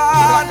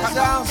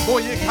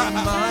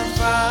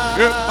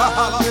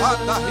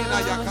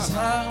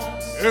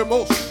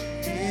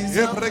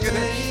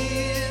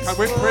 Can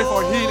we pray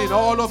for healing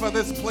all over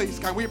this place?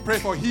 Can we pray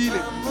for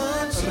healing?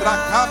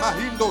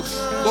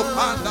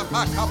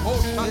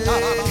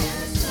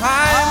 I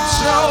am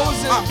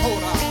chosen.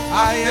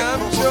 I am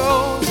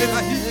chosen.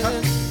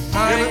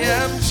 I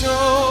am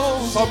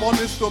chosen. Someone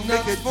needs to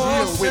make a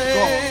deal with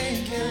God.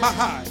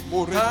 I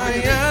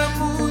am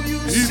who you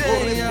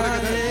say I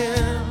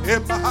am.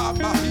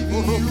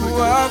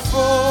 You are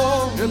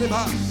for me,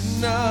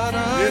 not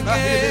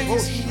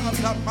against me.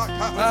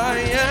 I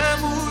am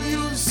who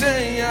you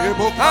say I am.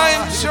 I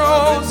am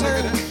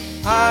chosen.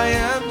 I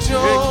am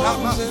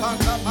chosen,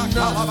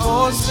 not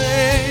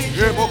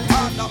forsaken.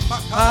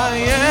 I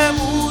am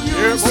who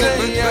you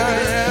say I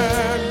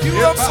am.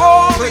 You are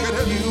for me.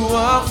 You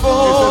are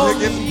for me. He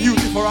gives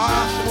beauty for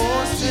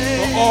ashes,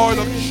 the oil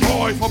of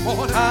joy for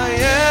mourning, I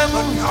am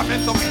the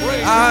garment of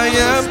praise. I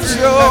am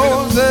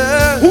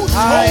chosen. Who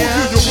told you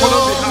you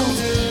couldn't be happy?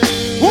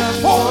 Who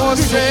told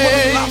you you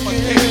couldn't laugh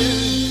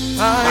again?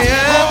 I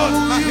am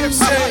who you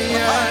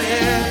say I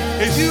am.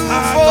 You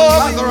are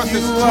Lazarus is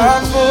true.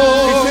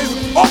 He says,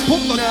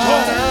 open the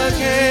door.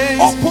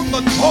 Open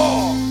the door.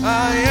 I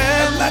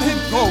am. And let him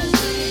go.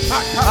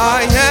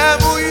 I am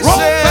who you say I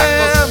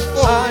am.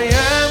 I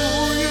am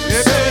who you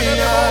say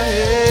I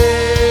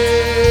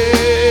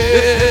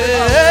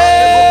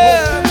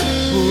am.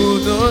 Who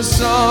the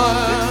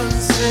Son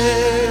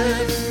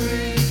set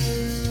free,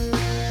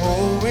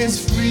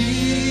 always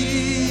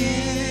free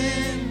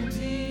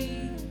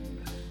indeed.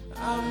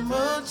 I'm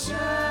a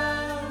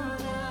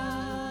child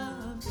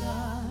of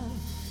God.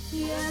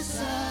 Yes,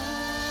 I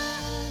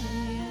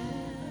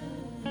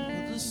am.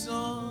 Who the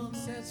Son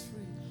sets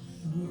free.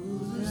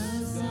 Who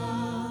the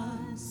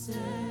Son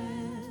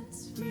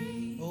sets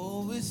free.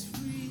 Always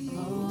free.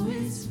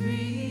 Always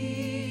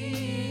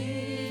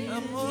free.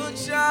 I'm a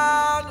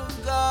child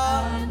of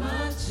God. I'm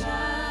a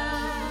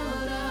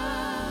child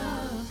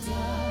of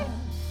God.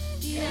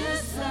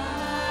 Yes, I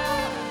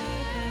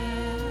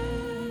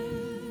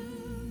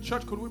am.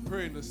 Church, could we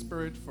pray in the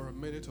Spirit for a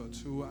minute or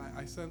two?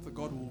 I sense that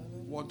God will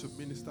want to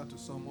minister to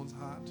someone's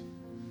heart.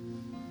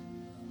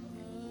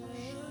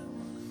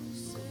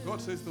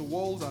 God says the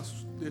walls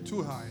they're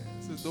too high.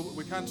 He says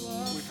we can't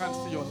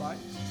see your light.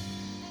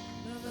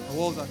 The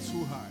walls are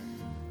too high.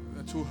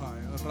 They're too high.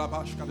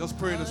 Rabashka. Just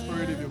pray in the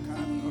Spirit if you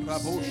can.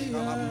 Rabosh,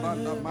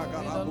 Alabranda,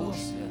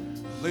 Magarabosh.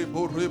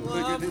 Lebo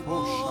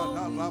Rebregedebo,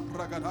 Shadala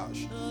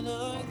Bragadash.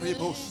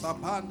 Rebo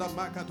Sapanda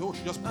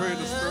Makadosh. Just pray in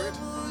the Spirit.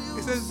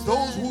 He says,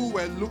 those who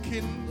were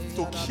looking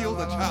to kill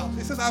the child,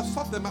 he says, I've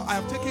sought them out. I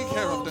have taken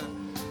care of them.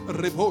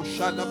 Rebo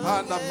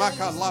Shadapanda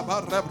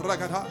Makalaba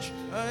Rebragadash.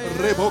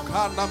 Rebo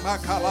Kana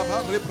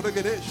Makalaba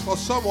Rebregadesh. For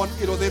someone,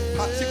 it was a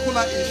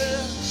particular issue.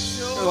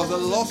 It was the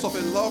loss of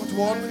a loved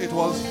one. It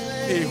was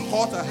a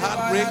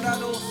heartbreak.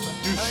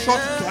 You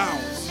shut down.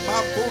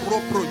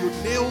 You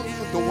nailed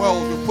the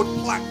world. You put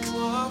planks.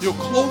 You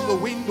closed the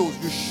windows.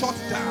 You shut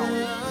down.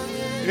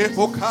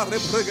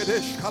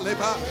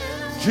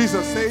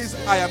 Jesus says,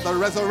 I am the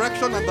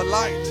resurrection and the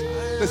light.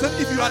 They said,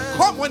 if you had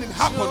come when it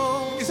happened,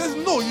 he says,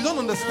 no, you don't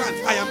understand.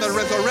 I am the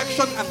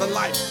resurrection and the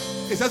life.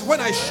 He says, when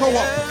I show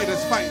up, it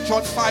is fine.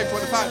 John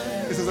 5:25.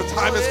 He says, the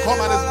time has come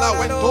and is now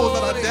when those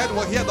that are dead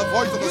will hear the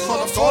voice of the Son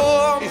of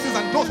God. He says,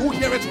 and those who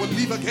hear it will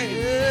live again.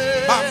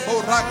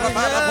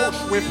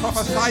 We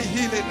prophesy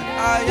healing.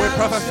 We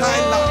prophesy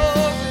life.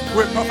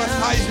 We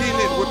prophesy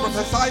healing. We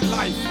prophesy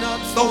life.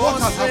 The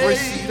waters have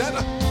receded.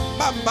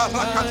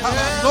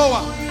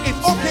 Noah, it's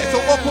okay to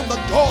open the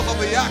doors of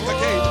the ark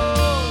again.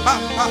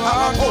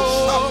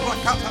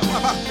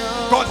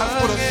 God has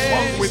put a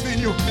song within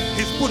you.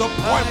 He's put a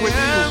poem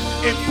within you,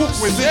 a book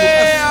within you,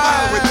 a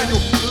smile within you,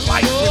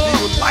 life within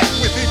you, life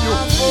within you.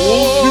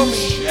 Won't you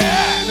share?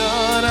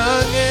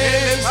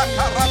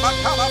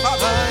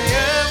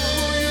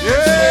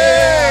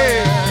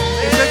 Yeah.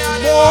 He says,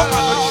 more are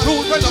the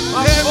children of them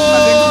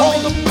that they call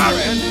the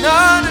barren.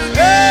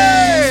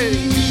 Hey.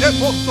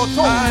 More are the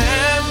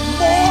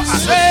children of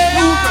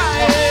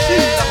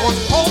she that was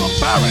called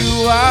barren.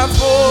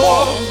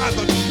 More are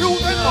the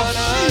children of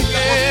she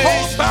that was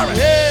called barren.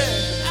 Hey!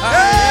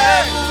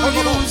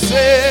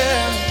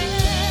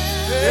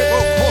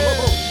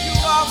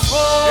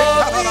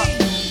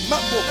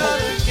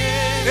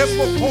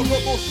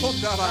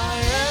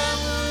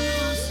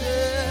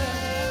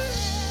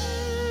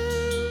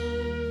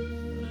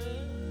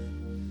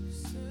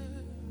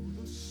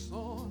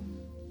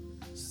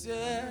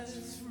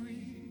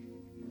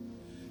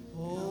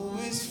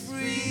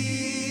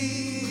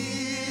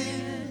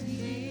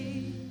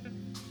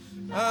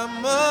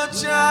 I'm a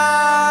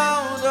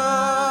child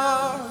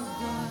of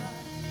God.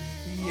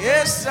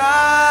 Yes,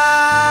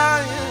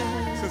 I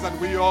am. It says, and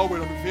we all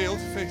with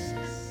unveiled faces,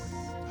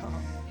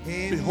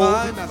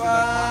 beholding as in a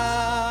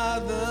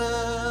glass,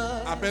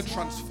 are being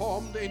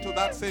transformed into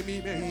that same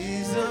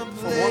image from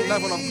one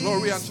level of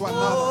glory unto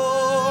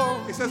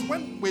another. It says,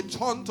 when we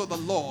turn to the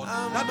Lord,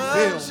 that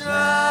veil is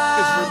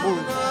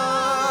removed.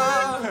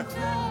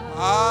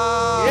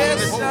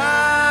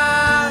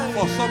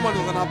 For someone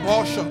with an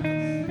abortion,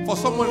 for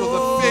someone who's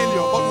a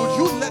failure, but would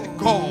you let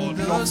God,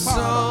 your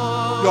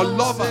father, your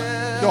lover,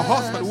 your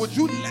husband, would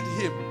you let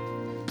him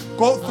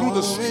go through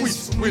the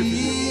streets with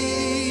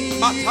you?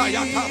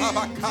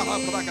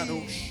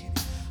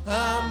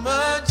 I'm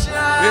a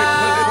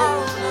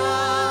child.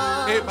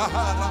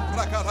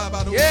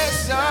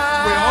 Yes,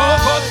 we're all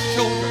God's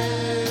children.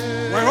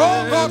 We're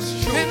all God's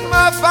children. In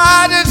my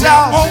Father's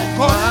house, my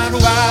Father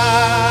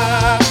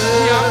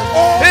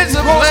is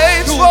a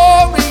place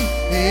for me.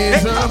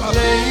 Is a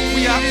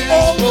place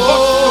for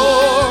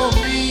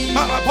me.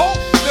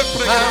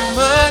 I'm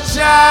a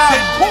child.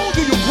 They told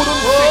you you couldn't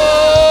sing.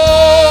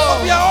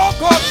 We are all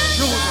God's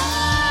children.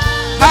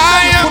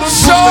 I am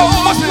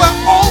chosen.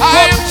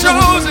 I am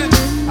chosen.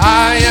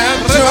 I am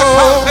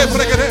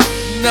chosen.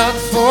 Not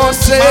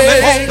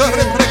forsaken.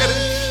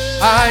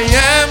 I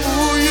am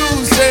who you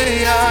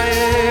say I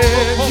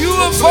am. You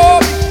are for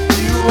me.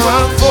 You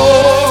are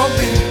for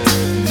me.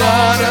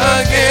 Not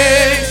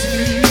against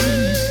me.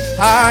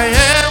 I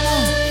am.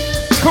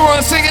 Come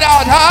on, sing it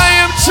out. I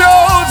am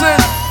chosen.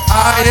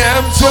 I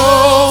am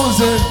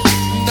chosen.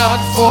 Not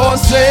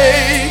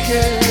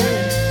forsaken.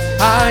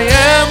 I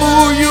am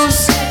who you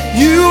say.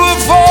 You are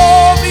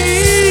for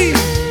me.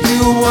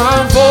 You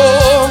are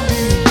for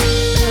me.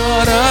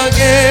 Not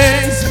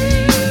against me.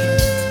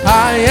 I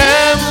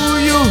am who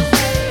you.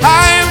 I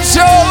am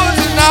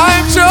chosen. I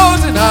am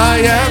chosen. I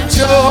am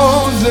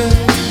chosen.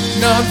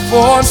 Not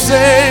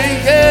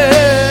forsaken.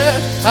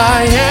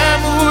 I am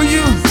who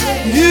you.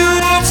 You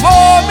are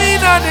for me,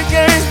 not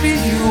against me.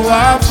 You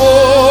are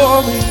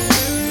for me,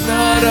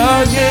 not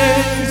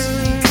against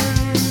me.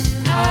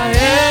 I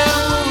am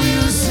who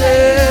you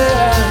say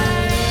I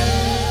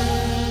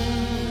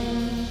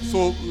am. So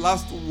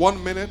last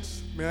 1 minute,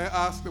 may I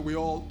ask that we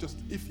all just,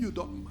 if you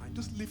don't mind,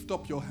 just lift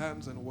up your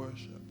hands and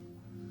worship.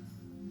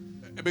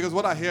 Because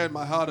what I hear in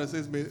my heart is,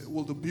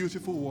 will the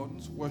beautiful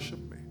ones worship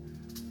me?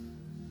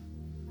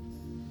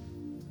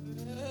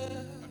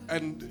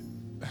 And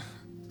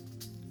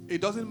it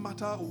doesn't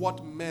matter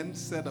what men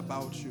said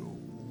about you,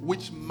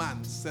 which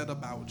man said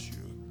about you,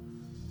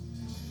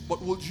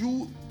 but would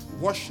you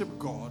worship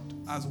God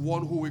as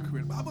one who we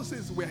created? The Bible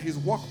says we're his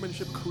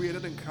workmanship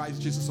created in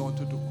Christ Jesus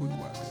unto do good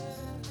works.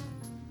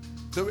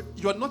 So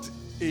you are not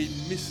a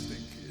mistake.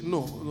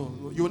 No.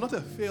 You are not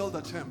a failed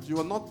attempt. You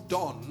are not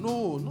done.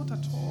 No, not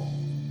at all.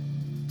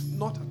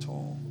 Not at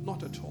all.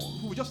 Not at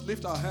all. We just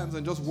lift our hands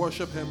and just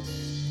worship him.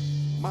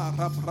 All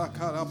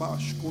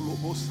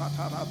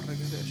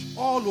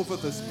over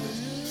this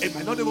place. It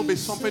might not even be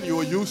something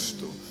you're used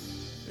to.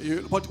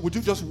 But would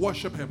you just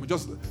worship him?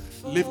 Just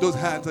lift those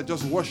hands and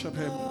just worship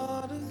him.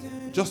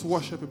 Just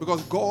worship him.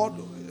 Because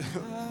God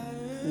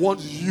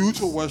wants you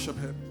to worship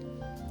him.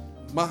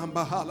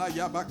 Mahambahala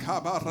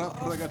Yabakaba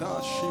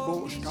Bragadash,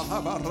 Shibosh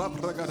Kalabara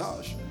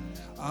Bragadash,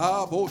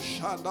 Abo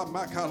Shanda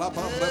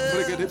Makalaba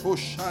Brigadibo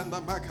Shanda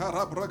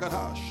Makara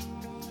Bragadash,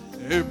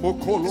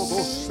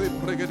 Ebokolobo Se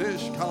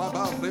Brigadesh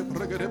Kalabare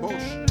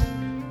Brigadibosh,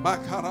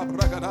 Makara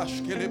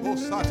Bragadash, Kelebo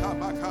Sata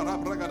Makara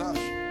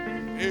Bragadash,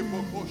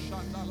 Eboko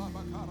Shanda La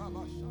Makara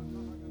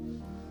Bashanda.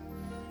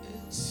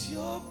 It's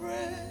your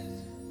breath.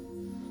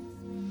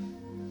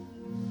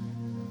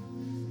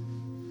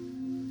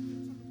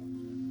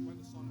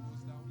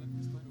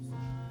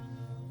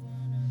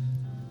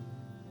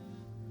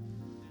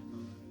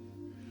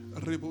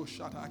 Let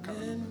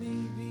me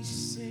be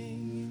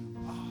singing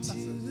to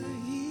the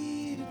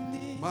heat of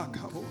midnight.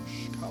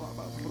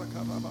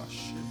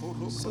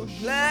 So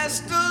bless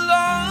the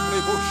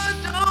Lord,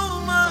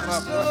 oh my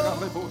soul.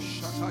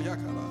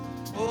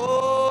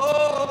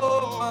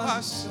 Oh,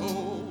 my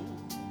soul.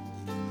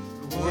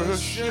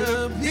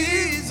 Worship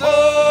his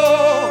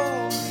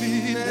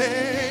holy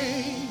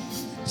name.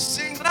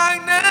 Sing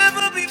like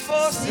never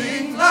before.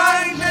 Sing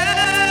like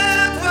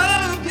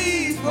never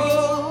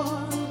before.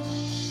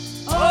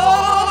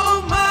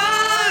 Oh,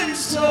 my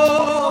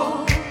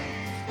soul,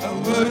 I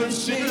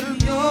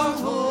worship your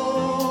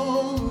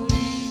holy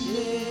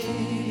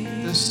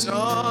name. The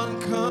sun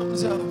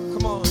comes up,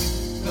 come on.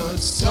 The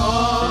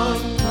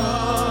sun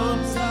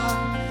comes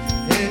up.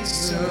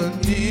 It's a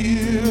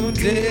new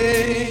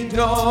day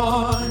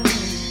dawn.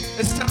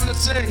 It's time to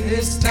sing.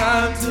 It's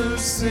time to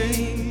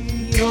sing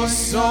your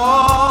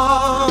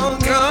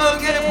song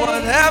again.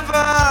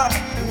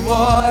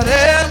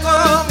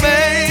 Whatever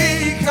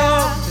may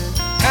come.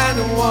 And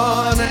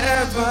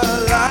whatever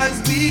lies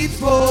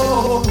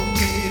before me,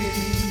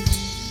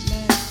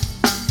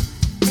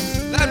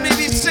 let me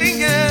be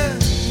singing,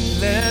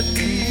 let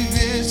me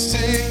be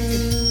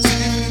singing to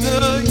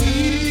the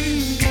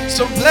heat.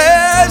 So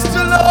bless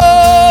the Lord,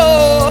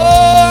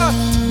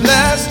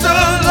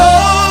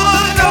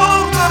 oh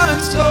my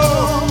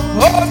soul,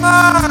 oh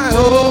my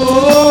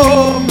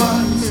soul,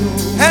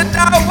 and I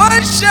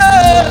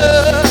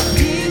worship.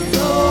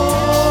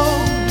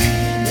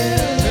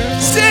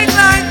 Sing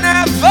like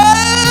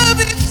never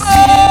before.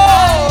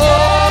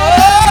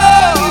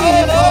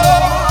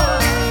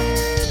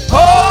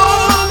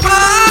 Oh,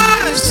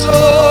 my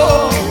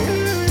soul,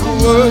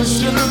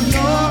 worship.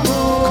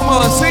 Come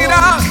on, sing it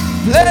out.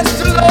 Bless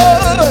the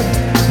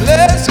Lord.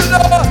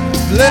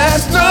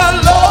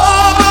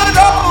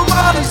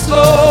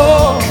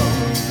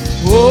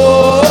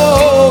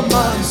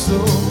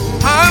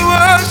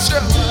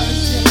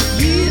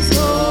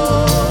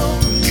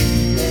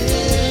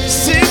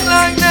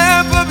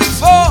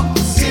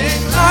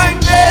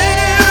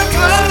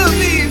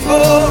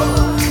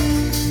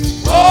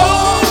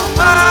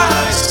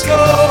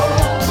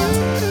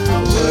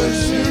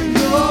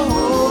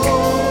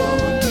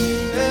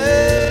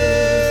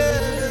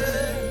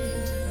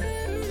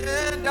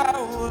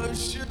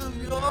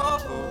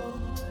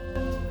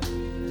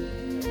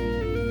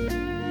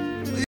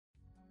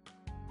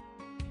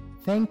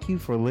 Thank you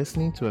for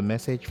listening to a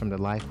message from the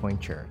LifePoint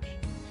Church.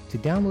 To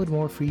download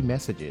more free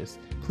messages,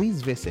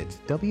 please visit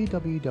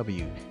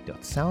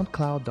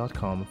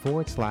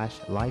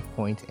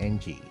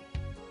www.soundcloud.com/LifePointNG.